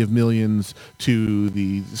the city of millions to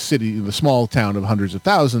the small town of hundreds of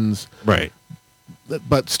thousands. Right.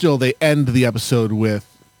 But still, they end the episode with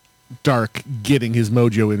Dark getting his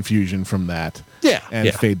mojo infusion from that. Yeah.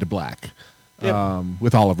 And fade to black. Yep.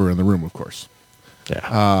 With Oliver in the room, of course.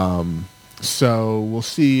 Yeah. So we'll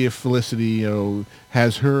see if Felicity,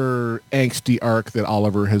 has her angsty arc that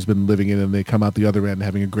Oliver has been living in, and they come out the other end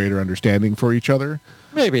having a greater understanding for each other.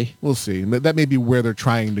 Maybe. We'll see. That may be where they're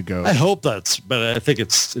trying to go. I hope but I think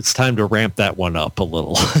it's time to ramp that one up a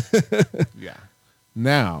little. Yeah.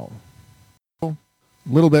 Now, a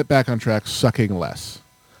little bit back on track, sucking less.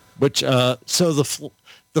 Which, so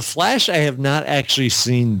the Flash I have not actually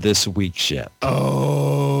seen this week yet.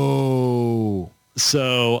 Oh.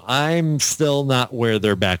 So I'm still not where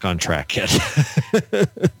they're back on track yet.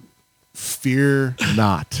 Fear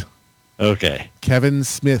not. Okay. Kevin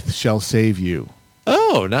Smith shall save you.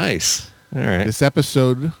 Oh, nice. All right. This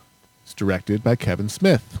episode is directed by Kevin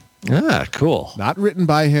Smith. Ah, cool. Not written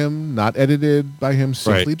by him, not edited by him,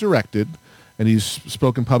 simply directed. And he's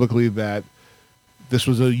spoken publicly that this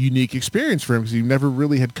was a unique experience for him because he never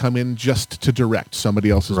really had come in just to direct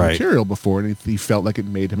somebody else's material before, and he felt like it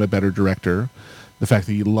made him a better director. The fact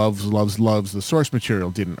that he loves the source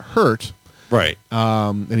material didn't hurt. Right.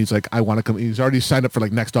 And he's like, I want to come. He's already signed up for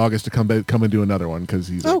like next August to come and do another one because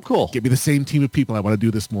he's like, cool. Give me the same team of people. I want to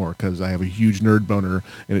do this more because I have a huge nerd boner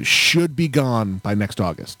and it should be gone by next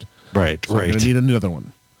August. Right. So I'm going to need another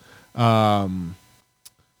one.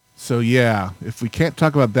 So yeah, if we can't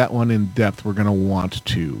talk about that one in depth, we're going to want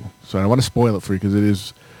to. So I don't want to spoil it for you because it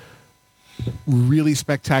is really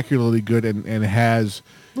spectacularly good and has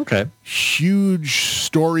huge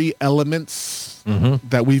story elements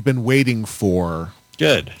that we've been waiting for.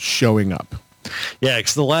 Good. Showing up. Yeah,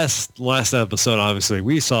 because the last episode, obviously,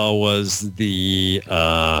 we saw was the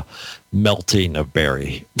melting of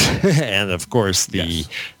Barry, and of course the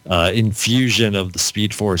infusion of the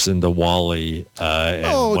Speed Force into Wally. There's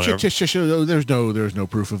no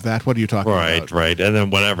proof of that. What are you talking about? Right. And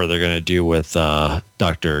then whatever they're going to do with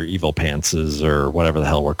Dr. Evil Pants's or whatever the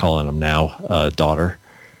hell we're calling him now, daughter.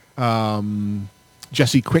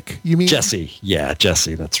 Jesse Quick, you mean? Jesse. Yeah,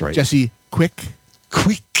 Jesse. That's right. Jesse Quick.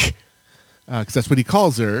 Quick. Because that's what he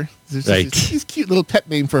calls her. Right. He's a cute little pet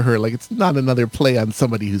name for her. Like, it's not another play on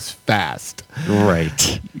somebody who's fast.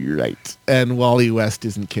 Right. Right. And Wally West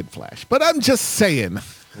isn't Kid Flash. But I'm just saying.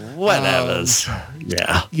 Whatevers.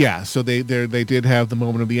 Yeah. Yeah, so they did have the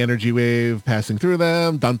moment of the energy wave passing through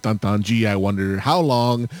them. Dun, dun, dun. Gee, I wonder how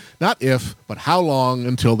long, not if, but how long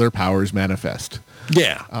until their powers manifest.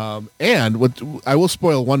 Yeah. And what I will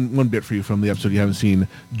spoil one bit for you from the episode you haven't seen.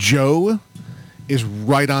 Joe is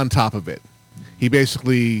right on top of it. He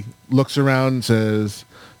basically looks around and says,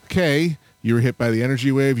 okay, you were hit by the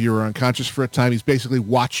energy wave. You were unconscious for a time. He's basically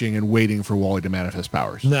watching and waiting for Wally to manifest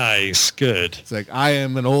powers. Nice. Good. It's like, I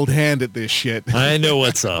am an old hand at this shit. I know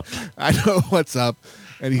what's up. I know what's up.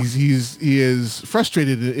 And he is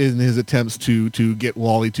frustrated in his attempts to get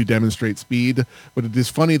Wally to demonstrate speed. But it is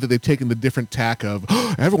funny that they've taken the different tack of,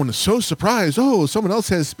 everyone is so surprised. Oh, someone else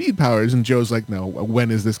has speed powers. And Joe's like, no, when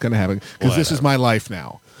is this going to happen? Because this is my life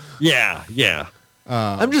now. Yeah, yeah.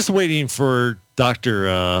 I'm just waiting for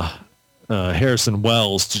Dr. Harrison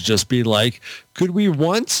Wells to just be like, could we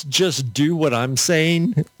once just do what I'm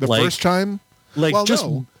saying? The first time? Like,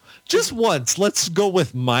 well, just once. Let's go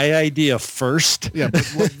with my idea first. Yeah, but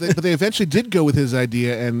they eventually did go with his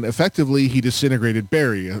idea, and effectively he disintegrated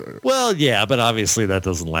Barry. Well, yeah, but obviously that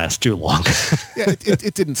doesn't last too long. Yeah,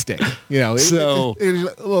 it didn't stick. You know, it was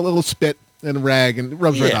a little spit and a rag and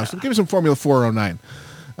rubs right off. So give me some Formula 409.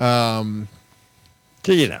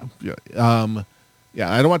 So, you know.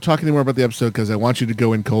 Yeah, I don't want to talk anymore about the episode because I want you to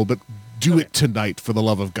go in cold, but do it tonight for the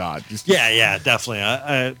love of God. Yeah, definitely.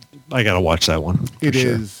 I got to watch that one. It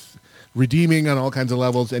is redeeming on all kinds of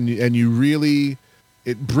levels, and you really,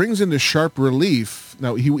 it brings into sharp relief.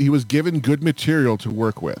 Now, he was given good material to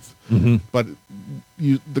work with, but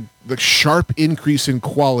the sharp increase in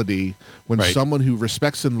quality when someone who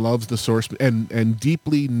respects and loves the source and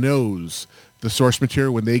deeply knows the source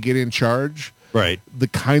material, when they get in charge, the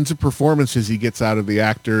kinds of performances he gets out of the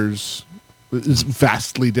actors is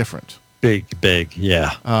vastly different. Big,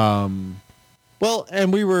 yeah. Well,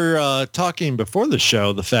 and we were talking before the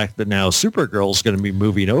show, the fact that now Supergirl is going to be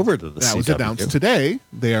moving over to the CW. That was announced today.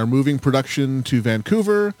 They are moving production to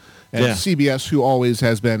Vancouver, and CBS, who always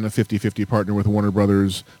has been a 50-50 partner with Warner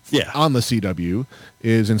Brothers on the CW,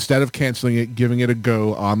 is instead of canceling it, giving it a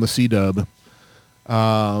go on the CW.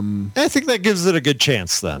 I think that gives it a good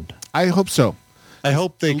chance then. I hope so. I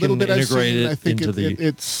hope they can integrate it I think into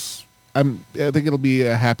I think it'll be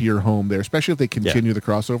a happier home there, especially if they continue the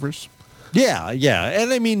crossovers. Yeah.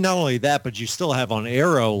 And I mean, not only that, but you still have on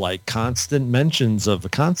Arrow like constant mentions of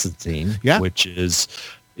Constantine, which is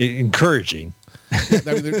encouraging. I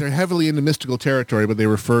mean, they're heavily into mystical territory, but they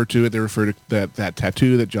refer to that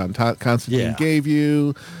tattoo that John Constantine gave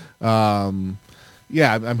you. I'm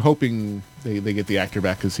hoping they get the actor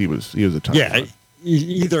back because he was a ton of fun.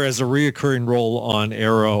 Either as a reoccurring role on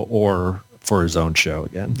Arrow or for his own show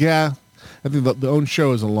again. Yeah, I think the own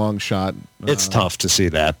show is a long shot. It's tough to see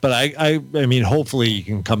that, but I mean, hopefully you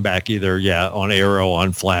can come back either on Arrow,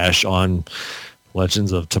 on Flash, on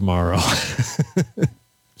Legends of Tomorrow.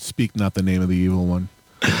 Speak not the name of the evil one.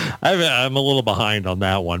 I'm a little behind on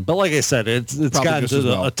that one, but like I said, it's gotten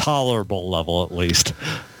to a tolerable level at least.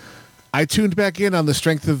 I tuned back in on the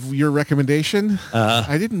strength of your recommendation.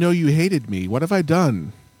 I didn't know you hated me. What have I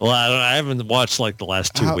done? Well, I haven't watched like the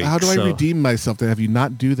last 2 weeks. How do I redeem myself to have you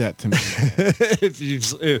not do that to me?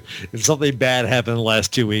 if something bad happened in the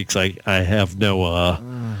last 2 weeks, I have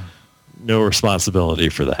no responsibility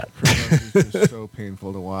for that. It's just so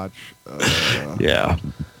painful to watch. Yeah.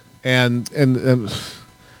 And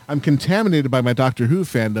I'm contaminated by my Doctor Who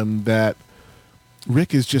fandom that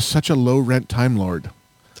Rick is just such a low-rent Time Lord.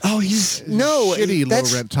 Oh, he's shitty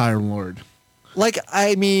low-rent Time Lord. Like,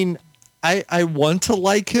 I mean, I want to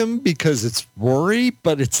like him because it's Rory,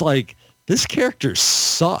 but it's like this character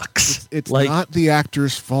sucks. It's like, not the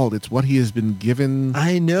actor's fault. It's what he has been given.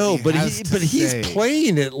 I know, but he's say.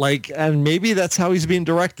 playing it like, and maybe that's how he's being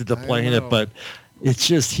directed to playing it. But it's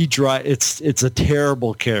just it's a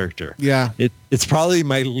terrible character. Yeah, it's probably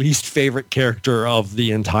my least favorite character of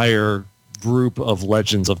the entire group of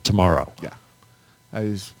Legends of Tomorrow. Yeah,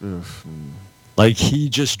 Like, he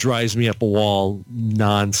just drives me up a wall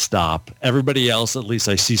nonstop. Everybody else, at least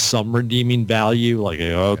I see some redeeming value. Like,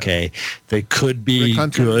 okay, they could be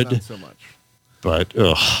good, not so much. But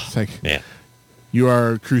It's like, man, you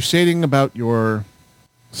are crusading about your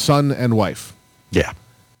son and wife. yeah,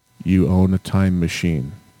 You own a time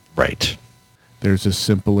machine. right. There's a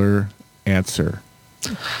simpler answer.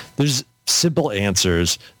 There's simple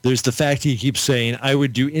answers. There's the fact he keeps saying, I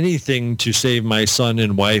would do anything to save my son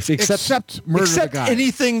and wife, Except murder the guy.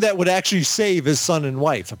 anything that would actually save his son and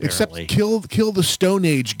wife, apparently. Except kill the Stone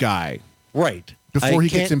Age guy right. before I he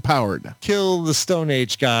gets can't empowered. kill the Stone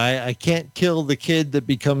Age guy. I can't kill the kid that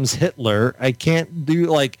becomes Hitler. I can't do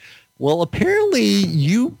well, apparently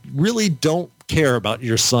you really don't care about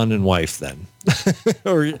your son and wife then.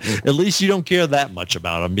 Or at least you don't care that much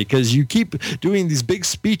about them, because you keep doing these big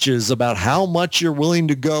speeches about how much you're willing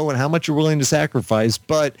to go and how much you're willing to sacrifice.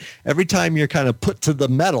 But every time you're kind of put to the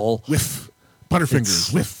metal With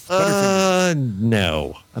Butterfingers.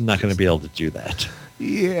 no, I'm not going to be able to do that.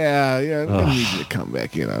 Yeah, I need you to come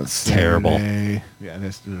back in on Terrible. Saturday.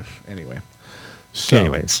 Yeah, anyway. So,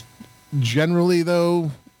 Anyways, generally,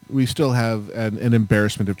 though, we still have an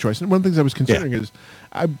embarrassment of choice. And one of the things I was considering is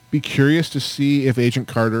I'd be curious to see if Agent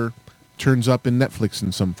Carter turns up in Netflix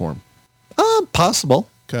in some form. possible.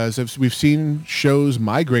 Because we've seen shows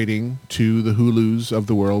migrating to the Hulus of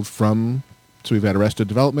the world so we've had Arrested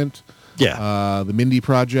Development, the Mindy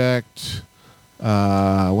Project.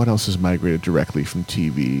 What else has migrated directly from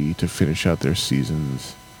TV to finish out their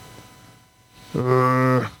seasons?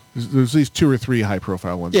 There's at least 2 or 3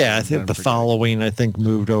 high-profile ones. Yeah, I think The Following,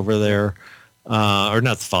 moved over there. Or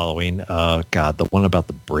not The Following. The one about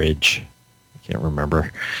the bridge. I can't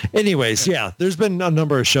remember. Anyways, there's been a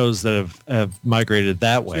number of shows that have migrated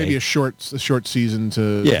that way. Maybe a short season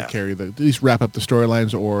to carry at least wrap up the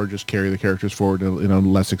storylines, or just carry the characters forward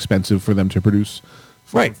less expensive for them to produce.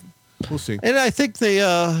 Right. We'll see. And I think they,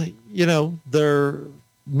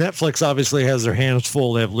 Netflix obviously has their hands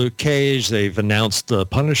full. They have Luke Cage. They've announced the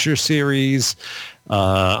Punisher series.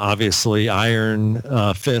 Obviously, Iron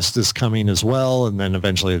Fist is coming as well, and then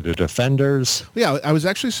eventually the Defenders. Yeah, I was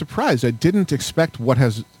actually surprised. I didn't expect what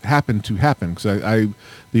has happened to happen, because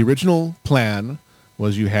the original plan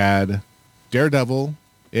was you had Daredevil,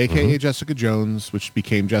 a.k.a. Jessica Jones, which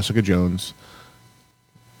became Jessica Jones,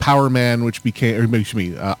 Power Man,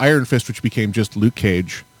 Iron Fist, which became just Luke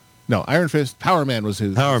Cage. No, Iron Fist, Power Man was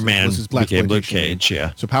his became Luke Cage,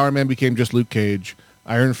 yeah. So Power Man became just Luke Cage.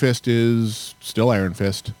 Iron Fist is still Iron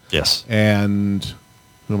Fist. Yes. And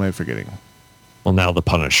who am I forgetting? Well, now the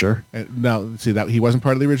Punisher. And now, see, that he wasn't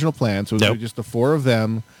part of the original plan, so it was just the 4 of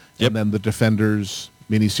them, and then the Defenders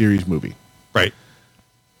miniseries movie. Right.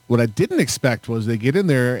 What I didn't expect was they get in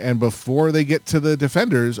there, and before they get to the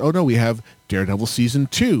Defenders, we have Daredevil Season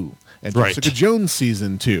 2 and Jessica Jones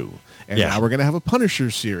Season 2. And now we're going to have a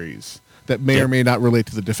Punisher series that may or may not relate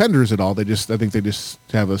to the Defenders at all. I think they just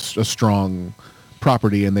have a strong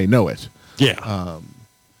property, and they know it. Yeah.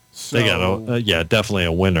 So they got definitely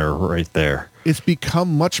a winner right there. It's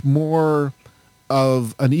become much more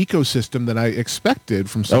of an ecosystem than I expected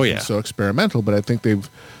from something so experimental, but I think they've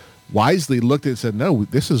wisely looked at it and said, no,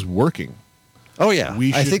 this is working. Oh, yeah.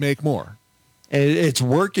 We should make more. And it's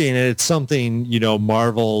working, and it's something,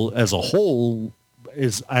 Marvel as a whole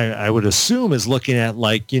is, I would assume, is looking at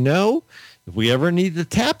if we ever need to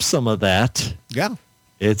tap some of that,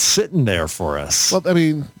 it's sitting there for us. Well, I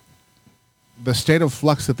mean, the state of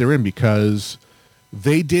flux that they're in, because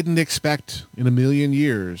they didn't expect in a million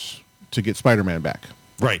years to get Spider-Man back.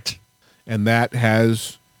 Right. And that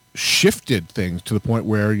has shifted things to the point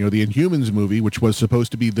where, the Inhumans movie, which was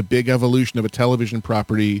supposed to be the big evolution of a television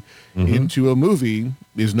property into a movie,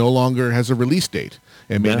 no longer has a release date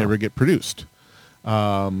and may never get produced.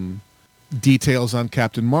 Details on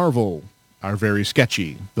Captain Marvel are very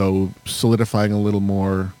sketchy, though solidifying a little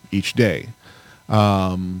more each day.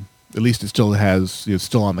 At least it's still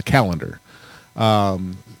on the calendar.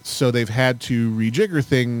 So they've had to rejigger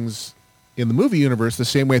things in the movie universe the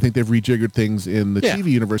same way I think they've rejiggered things in the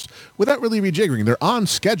TV universe without really rejiggering. They're on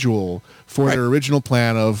schedule for their original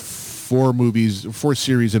plan of 4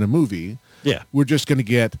 series in a movie. Yeah. We're just going to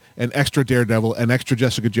get an extra Daredevil, an extra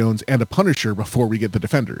Jessica Jones, and a Punisher before we get the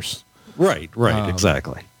Defenders. Right,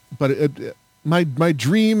 exactly. but my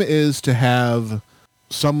dream is to have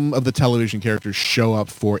some of the television characters show up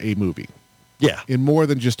for a movie. Yeah. In more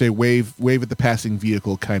than just a wave at the passing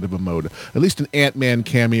vehicle kind of a mode. At least an Ant-Man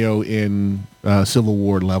cameo in Civil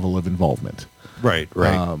War level of involvement. Right.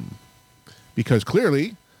 Because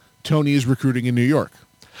clearly, Tony is recruiting in New York.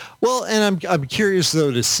 Well, and I'm curious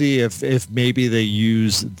though to see if maybe they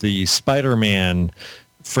use the Spider-Man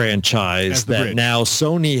franchise that bridge. Now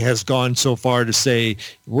Sony has gone so far to say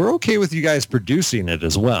we're okay with you guys producing it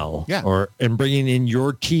as well, and bringing in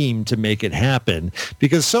your team to make it happen,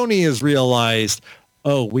 because Sony has realized,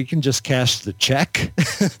 oh, we can just cash the check.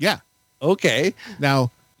 Yeah. Okay.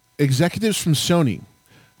 Now, executives from Sony,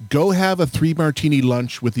 go have a 3-martini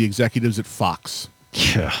lunch with the executives at Fox.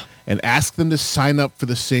 Yeah. And ask them to sign up for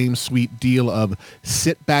the same sweet deal of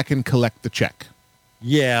sit back and collect the check.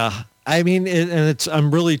 Yeah. I mean,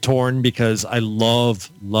 I'm really torn because I love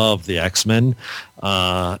the X-Men. No,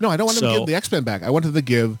 I don't want them to give the X-Men back. I wanted to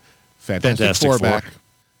give Fantastic Four back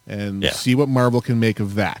and see what Marvel can make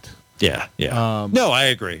of that. Yeah. No, I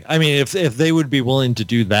agree. I mean, if they would be willing to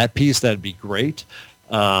do that piece, that'd be great.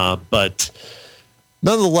 But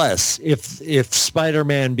nonetheless, if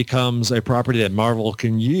Spider-Man becomes a property that Marvel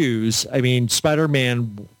can use, I mean,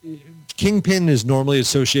 Spider-Man, Kingpin is normally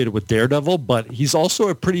associated with Daredevil, but he's also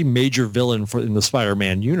a pretty major villain in the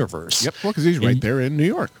Spider-Man universe. Yep, well, because he's right there in New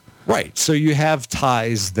York. Right. So you have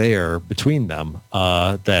ties there between them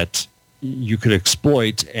that you could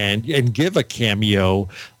exploit and give a cameo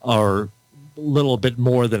or a little bit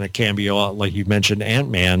more than a cameo, like you mentioned,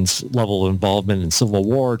 Ant-Man's level of involvement in Civil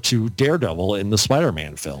War to Daredevil in the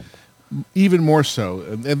Spider-Man film. Even more so.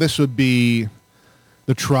 And this would be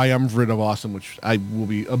the triumvirate of awesome, which I will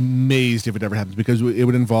be amazed if it ever happens, because it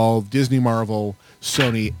would involve Disney, Marvel,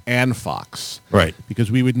 Sony, and Fox. Right.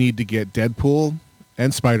 Because we would need to get Deadpool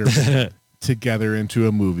and Spider-Man together into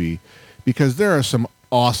a movie, because there are some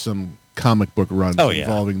awesome comic book runs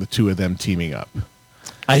involving the two of them teaming up.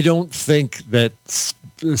 I don't think that,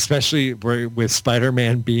 especially with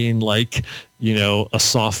Spider-Man being like, a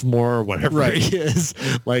sophomore or whatever he is,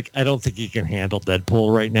 like, I don't think he can handle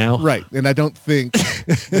Deadpool right now. Right. And I don't think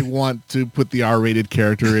they want to put the R-rated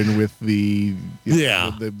character in with the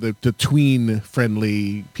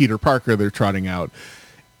tween-friendly Peter Parker they're trotting out.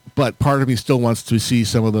 But part of me still wants to see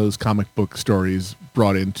some of those comic book stories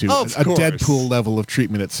brought into a Deadpool level of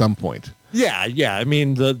treatment at some point. Yeah. I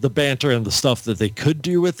mean, the banter and the stuff that they could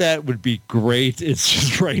do with that would be great. It's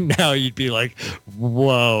just right now you'd be like,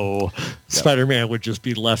 whoa. Yep. Spider-Man would just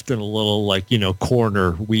be left in a little,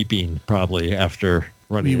 corner weeping probably after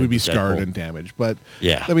running. He would be scarred Deadpool. And damaged. But,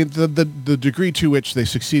 yeah. I mean, the degree to which they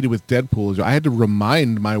succeeded with Deadpool is I had to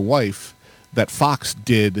remind my wife that Fox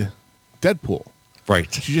did Deadpool.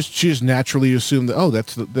 Right. She just naturally assumed that,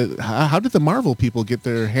 that's how did the Marvel people get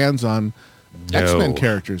their hands on X-Men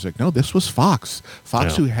characters? Like, no, this was Fox.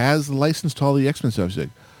 Fox, who has the license to all the X-Men stuff. She's like,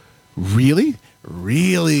 really?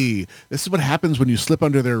 This is what happens when you slip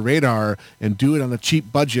under their radar and do it on a cheap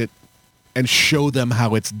budget and show them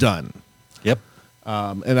how it's done. Yep.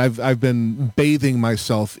 And I've been bathing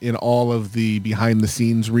myself in all of the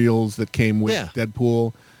behind-the-scenes reels that came with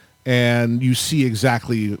Deadpool, and you see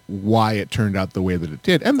exactly why it turned out the way that it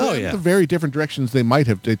did, and the very different directions they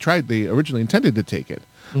originally intended to take it.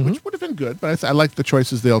 Which would have been good, but I like the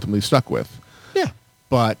choices they ultimately stuck with. Yeah.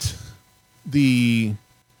 But the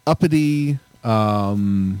uppity,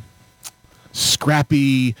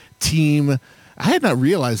 scrappy team, I had not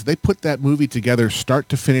realized they put that movie together start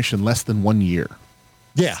to finish in less than 1 year.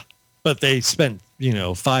 Yeah. But they spent,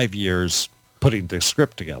 5 years putting the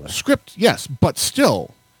script together. Script, yes, but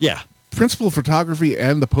still. Yeah. Principal photography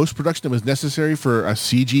and the post-production that was necessary for a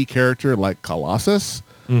CG character like Colossus,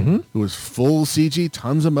 who was full CG,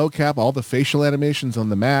 tons of mocap, all the facial animations on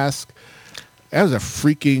the mask. That was a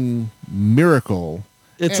freaking miracle.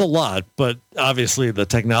 It's a lot, but obviously the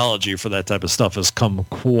technology for that type of stuff has come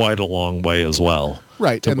quite a long way as well.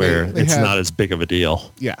 Right. To where it's not as big of a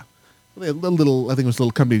deal. Yeah. I think it was a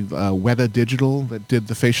little company, Weta Digital, that did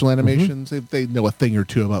the facial animations. They know a thing or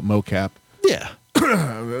two about mocap. Yeah.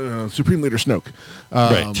 Supreme Leader Snoke.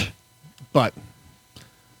 Right. But,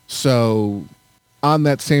 so, on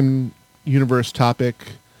that same universe topic,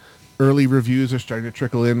 early reviews are starting to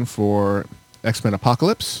trickle in for X-Men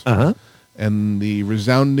Apocalypse. Uh-huh. And the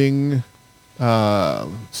resounding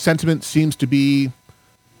sentiment seems to be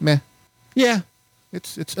meh. Yeah.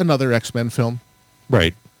 It's another X-Men film.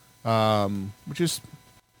 Right. Which is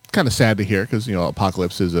kind of sad to hear because,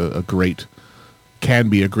 Apocalypse is can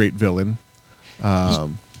be a great villain.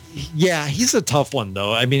 Yeah, he's a tough one,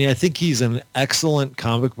 though. I mean, I think he's an excellent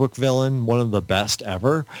comic book villain, one of the best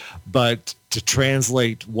ever. But to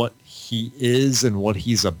translate what he is and what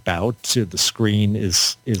he's about to the screen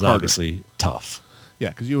is obviously tough. Yeah,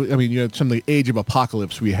 because you had some of the Age of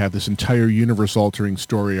Apocalypse. We have this entire universe-altering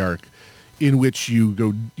story arc in which you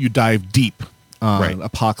dive deep on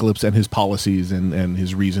Apocalypse and his policies and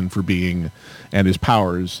his reason for being and his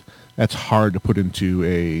powers. That's hard to put into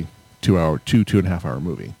a 2.5 hour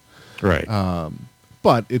movie. Right.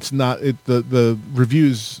 But it's not, the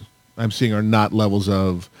reviews I'm seeing are not levels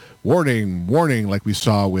of warning, like we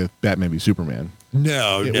saw with Batman v Superman.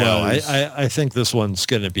 No. I think this one's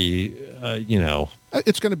going to be,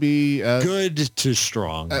 it's going to be good to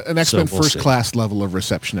strong. An X-Men first class level of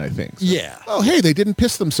reception, I think. So, yeah. Oh, hey, they didn't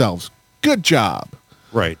piss themselves. Good job.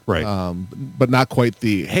 Right. But not quite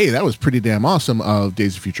the, hey, that was pretty damn awesome of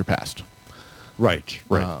Days of Future Past. Right.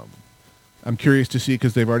 I'm curious to see,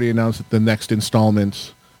 because they've already announced that the next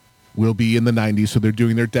installment will be in the 90s, so they're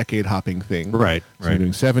doing their decade hopping thing. Right. So they're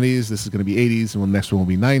doing 70s, this is going to be 80s, and the next one will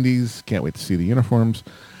be 90s. Can't wait to see the uniforms.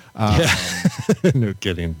 No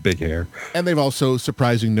kidding, big hair. And they've also,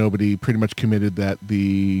 surprising nobody, pretty much committed that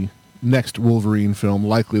the next Wolverine film,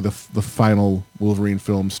 likely the final Wolverine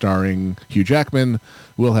film starring Hugh Jackman,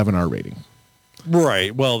 will have an R rating.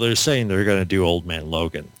 Right. Well, they're saying they're going to do Old Man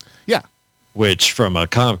Logan. Yeah. Which, from a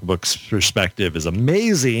comic book's perspective, is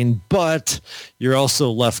amazing, but you're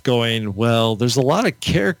also left going, well, there's a lot of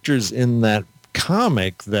characters in that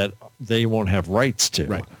comic that they won't have rights to.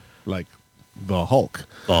 Right. Like the Hulk.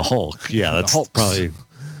 Yeah, that's probably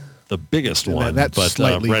the biggest one. That's but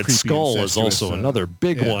slightly Red creepy, Skull is also incestuous, another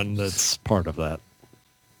big one that's part of that.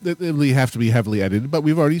 They have to be heavily edited, but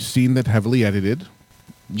we've already seen that heavily edited,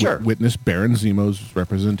 witness Baron Zemo's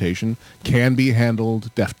representation, can be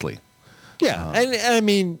handled deftly. Yeah, and I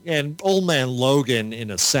mean, and Old Man Logan, in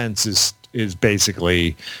a sense, is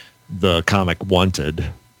basically the comic Wanted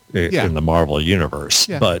in the Marvel universe,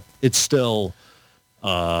 but it's still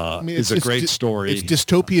is a great story. It's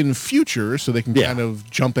dystopian future, so they can kind of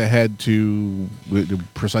jump ahead to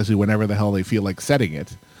precisely whenever the hell they feel like setting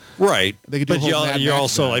it. Right, they could do but you're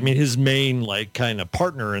also, I mean, his main kind of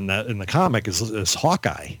partner in the comic is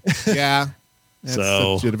Hawkeye. Yeah, that's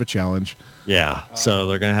a bit of a challenge. Yeah, so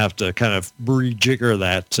they're going to have to kind of rejigger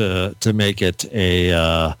that to make it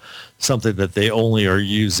a something that they only are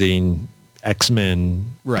using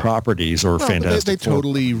X-Men properties or Fantastic Four.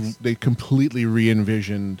 They completely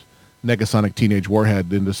re-envisioned Negasonic Teenage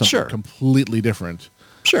Warhead into something completely different.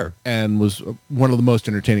 Sure. And was one of the most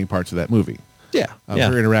entertaining parts of that movie. Yeah.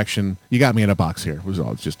 Her interaction, you got me in a box here, was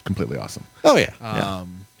all just completely awesome. Oh, yeah.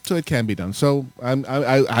 So it can be done. So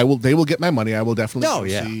I will. They will get my money. I will definitely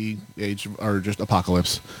see Age or just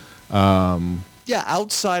Apocalypse.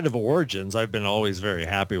 Outside of Origins, I've been always very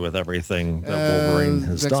happy with everything that Wolverine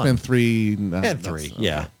has done. X-Men 3 and 3,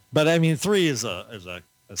 yeah. But I mean, 3 is a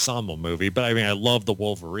ensemble movie. But I mean, I love the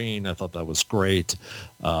Wolverine. I thought that was great.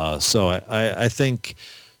 So I think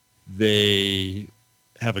they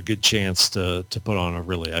have a good chance to put on a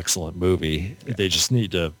really excellent movie. Yeah. They just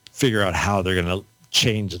need to figure out how they're going to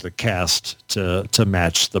change the cast to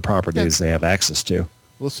match the properties they have access to.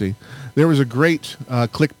 We'll see. There was a great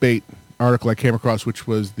clickbait article I came across, which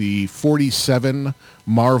was the 47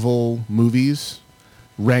 Marvel movies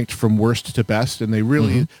ranked from worst to best, and they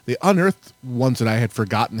really they unearthed ones that I had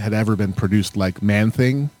forgotten had ever been produced, like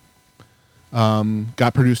Man-Thing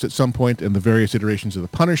got produced at some point, and the various iterations of the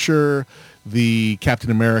Punisher, the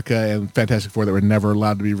Captain America and Fantastic Four that were never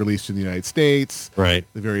allowed to be released in the United States. Right.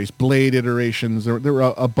 The various Blade iterations. There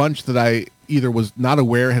were a bunch that I either was not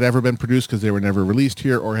aware had ever been produced because they were never released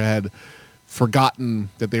here, or had forgotten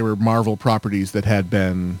that they were Marvel properties that had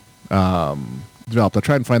been developed. I'll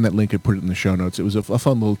try and find that link and put it in the show notes. It was a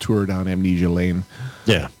fun little tour down Amnesia Lane.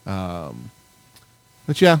 Yeah.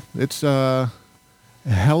 But yeah, it's a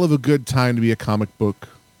hell of a good time to be a comic book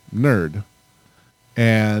nerd.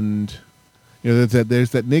 And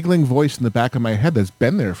there's that niggling voice in the back of my head that's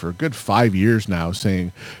been there for a good 5 years now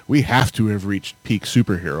saying, we have to have reached peak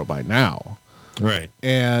superhero by now. Right.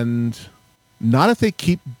 And not if they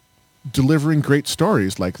keep delivering great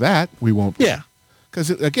stories like that, we won't. Yeah. Because,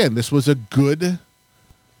 again, this was a good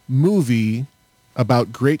movie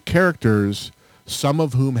about great characters, some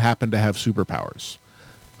of whom happened to have superpowers.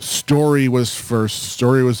 Story was first.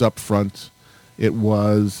 Story was up front. It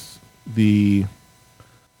was the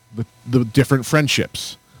different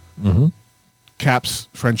friendships. Mm-hmm. Cap's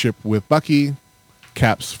friendship with Bucky,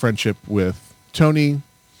 Cap's friendship with Tony,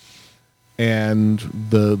 and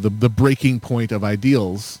the breaking point of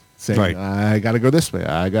ideals, saying, I got to go this way.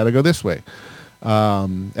 I got to go this way.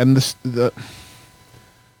 And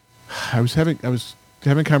I was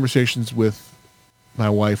having conversations with my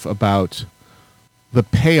wife about the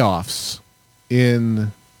payoffs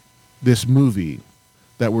in this movie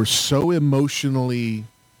that were so emotionally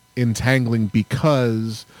entangling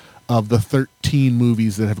because of the 13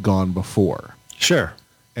 movies that have gone before. Sure.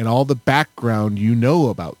 And all the background you know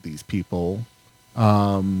about these people.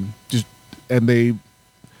 It's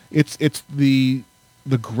the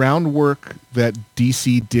groundwork that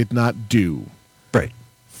DC did not do. Right.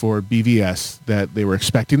 For BVS, that they were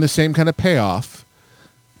expecting the same kind of payoff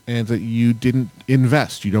and that you didn't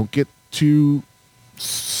invest. You don't get to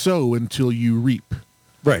sow until you reap.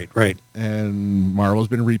 Right. And Marvel's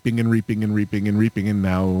been reaping and reaping and reaping and reaping, and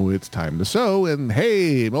now it's time to sow. And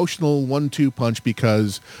hey, emotional 1-2 punch,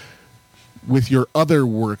 because with your other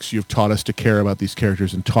works, you've taught us to care about these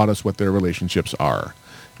characters and taught us what their relationships are.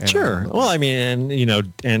 And sure. Well, I mean,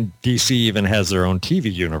 and DC even has their own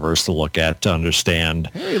TV universe to look at to understand.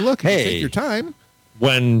 Hey, look, take your time.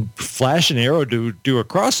 When Flash and Arrow do a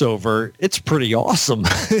crossover, it's pretty awesome.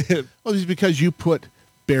 Well, it's because you put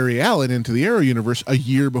Barry Allen into the Arrow universe a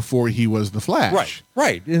year before he was the Flash.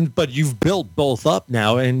 Right. But you've built both up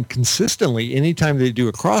now, and consistently, anytime they do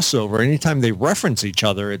a crossover, anytime they reference each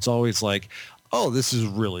other, it's always like, oh, this is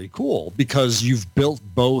really cool because you've built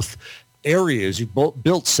both areas. You've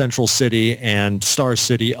built Central City and Star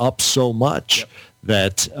City up so much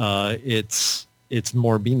that it's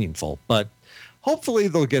more meaningful. But hopefully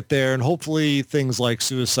they'll get there, and hopefully things like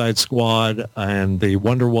Suicide Squad and the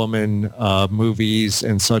Wonder Woman movies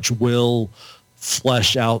and such will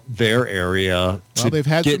flesh out their area. Well, they've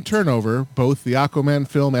had some turnover. Both the Aquaman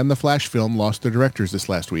film and the Flash film lost their directors this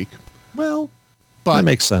last week. Well, but that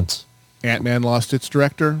makes sense. Ant-Man lost its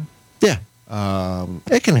director. Yeah.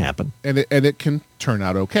 It can happen. And it can turn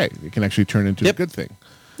out okay. It can actually turn into a good thing.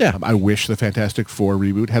 Yeah. I wish the Fantastic Four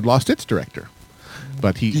reboot had lost its director.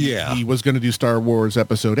 But he was going to do Star Wars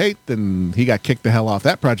Episode 8, and he got kicked the hell off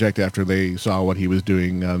that project after they saw what he was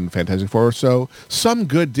doing on Fantastic Four. So some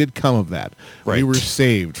good did come of that. Right. We were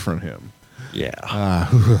saved from him. Yeah.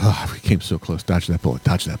 We came so close. Dodge that bullet.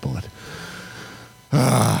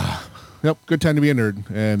 Yep, good time to be a nerd.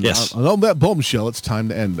 And yes. on that bombshell, it's time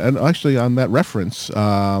to end. And actually, on that reference,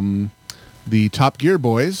 the Top Gear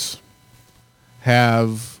boys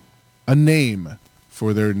have a name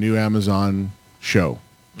for their new Amazon show.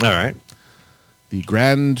 All right. The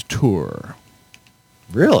Grand Tour.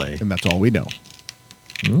 Really? And that's all we know.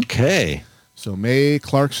 Okay. So Mae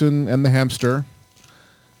Clarkson and the hamster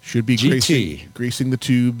should be greasing the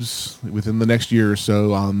tubes within the next year or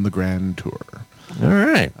so on the Grand Tour. All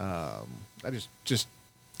right. I just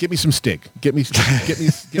get me some Stig. Get me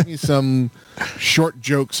some short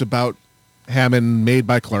jokes about Hammond made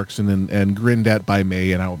by Clarkson and grinned at by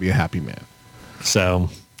May, and I will be a happy man. So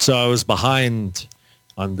I was behind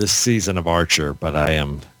on this season of Archer, but I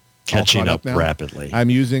am catching up rapidly. I'm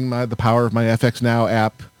using the power of my FX Now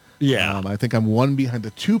app. Yeah. I think I'm one behind the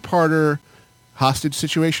two-parter hostage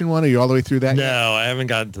situation one. Are you all the way through that yet? No, I haven't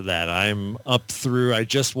gotten to that. I'm up through. I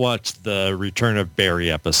just watched the Return of Barry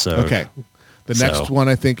episode. Okay. The next one,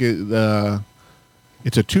 I think, it's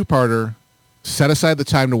a two-parter. Set aside the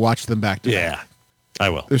time to watch them back to back. Yeah, I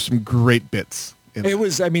will. There's some great bits. It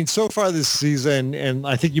was, so far this season, and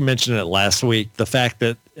I think you mentioned it last week, the fact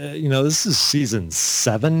that, this is season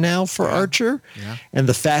 7 now for Archer. Yeah. And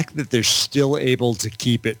the fact that they're still able to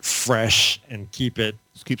keep it fresh and keep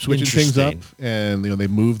switching things up, and they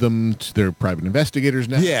move them to their private investigators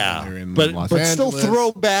now. Yeah, they're in but Los Angeles. Still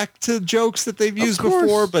throw back to jokes that they've used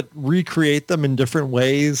before, but recreate them in different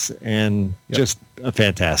ways, and just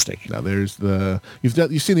fantastic. Now there's you've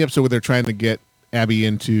seen the episode where they're trying to get Abby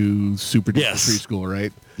into super preschool,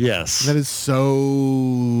 right? Yes. That is so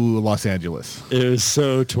Los Angeles. It was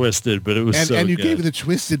so twisted, but it was so and you good. gave the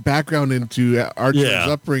twisted background into Archer's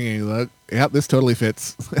upbringing. Look, yep, this totally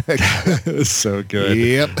fits. It was so good.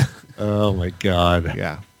 Yep. Oh my God.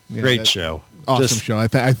 Yeah. Great show. Awesome show.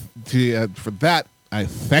 For that, I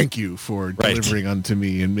thank you for delivering unto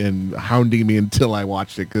me and hounding me until I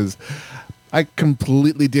watched it, because I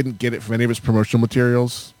completely didn't get it from any of its promotional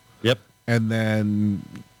materials. Yep. And then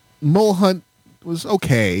Mole Hunt was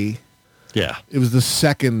okay. Yeah. It was the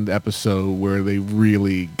second episode where they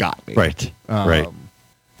really got me. Right. Right.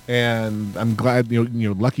 And I'm glad,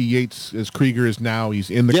 Lucky Yates as Krieger is now, he's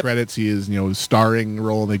in the credits. He is, starring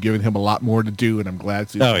role, and they've given him a lot more to do, and I'm glad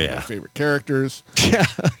he's one of my favorite characters. Yeah.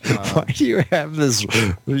 Why do you have this,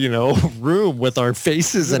 room with our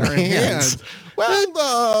faces and hands?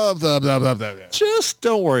 Well, just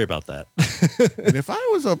don't worry about that. And if I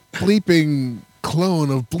was a bleeping clone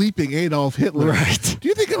of bleeping Adolf Hitler, right? Do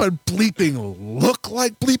you think I would bleeping look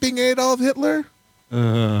like bleeping Adolf Hitler?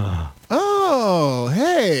 Oh,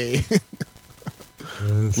 hey.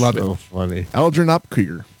 Love so it. funny. Algernon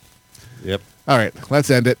Krieger. Yep. All right,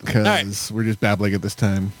 let's end it because right. we're just babbling at this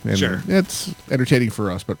time. And Sure. it's entertaining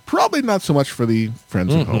for us, but probably not so much for the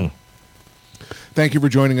friends at home. Thank you for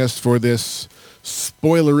joining us for this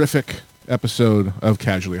spoilerific episode of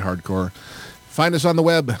Casually Hardcore. Find us on the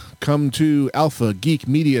web. Come to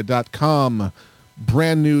alphageekmedia.com.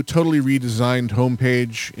 Brand new, totally redesigned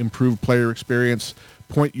homepage, improved player experience.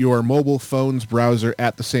 Point your mobile phone's browser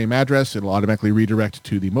at the same address. It'll automatically redirect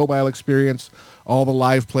to the mobile experience. All the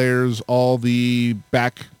live players, all the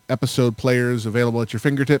back episode players available at your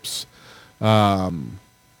fingertips.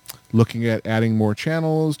 Looking at adding more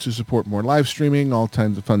channels to support more live streaming, all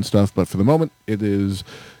kinds of fun stuff. But for the moment, it is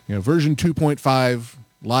version 2.5,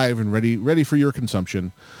 live and ready for your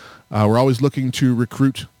consumption. We're always looking to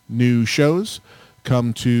recruit new shows.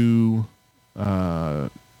 Come to...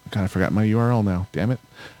 God, I forgot my URL now. Damn it.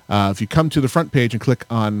 If you come to the front page and click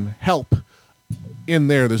on Help, in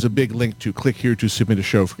there's a big link to click here to submit a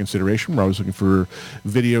show for consideration. We're always looking for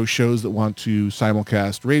video shows that want to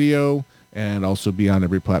simulcast radio and also be on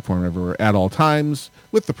every platform everywhere at all times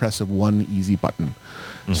with the press of one easy button.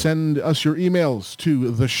 Send us your emails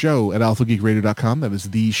to theshow@alphageekradio.com. That is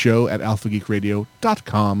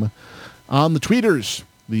theshow@alphageekradio.com. On the tweeters,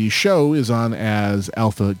 the show is on as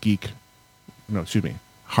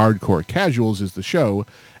Hardcore Casuals is the show.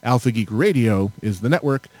 Alpha Geek Radio is the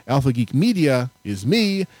network. Alpha Geek Media is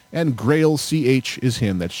me. And Grail CH is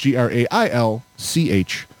him. That's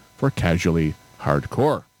GRAILCH for Casually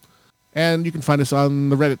Hardcore. And you can find us on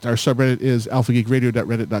the Reddit. Our subreddit is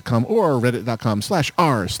alphageekradio.reddit.com or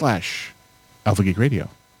reddit.com/r/alphageekradio.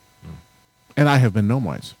 And I have been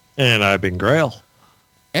Gnomewise. And I've been Grail.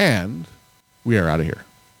 And we are out of here.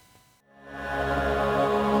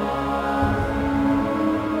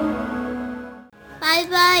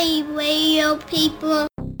 Bye-bye, radio people.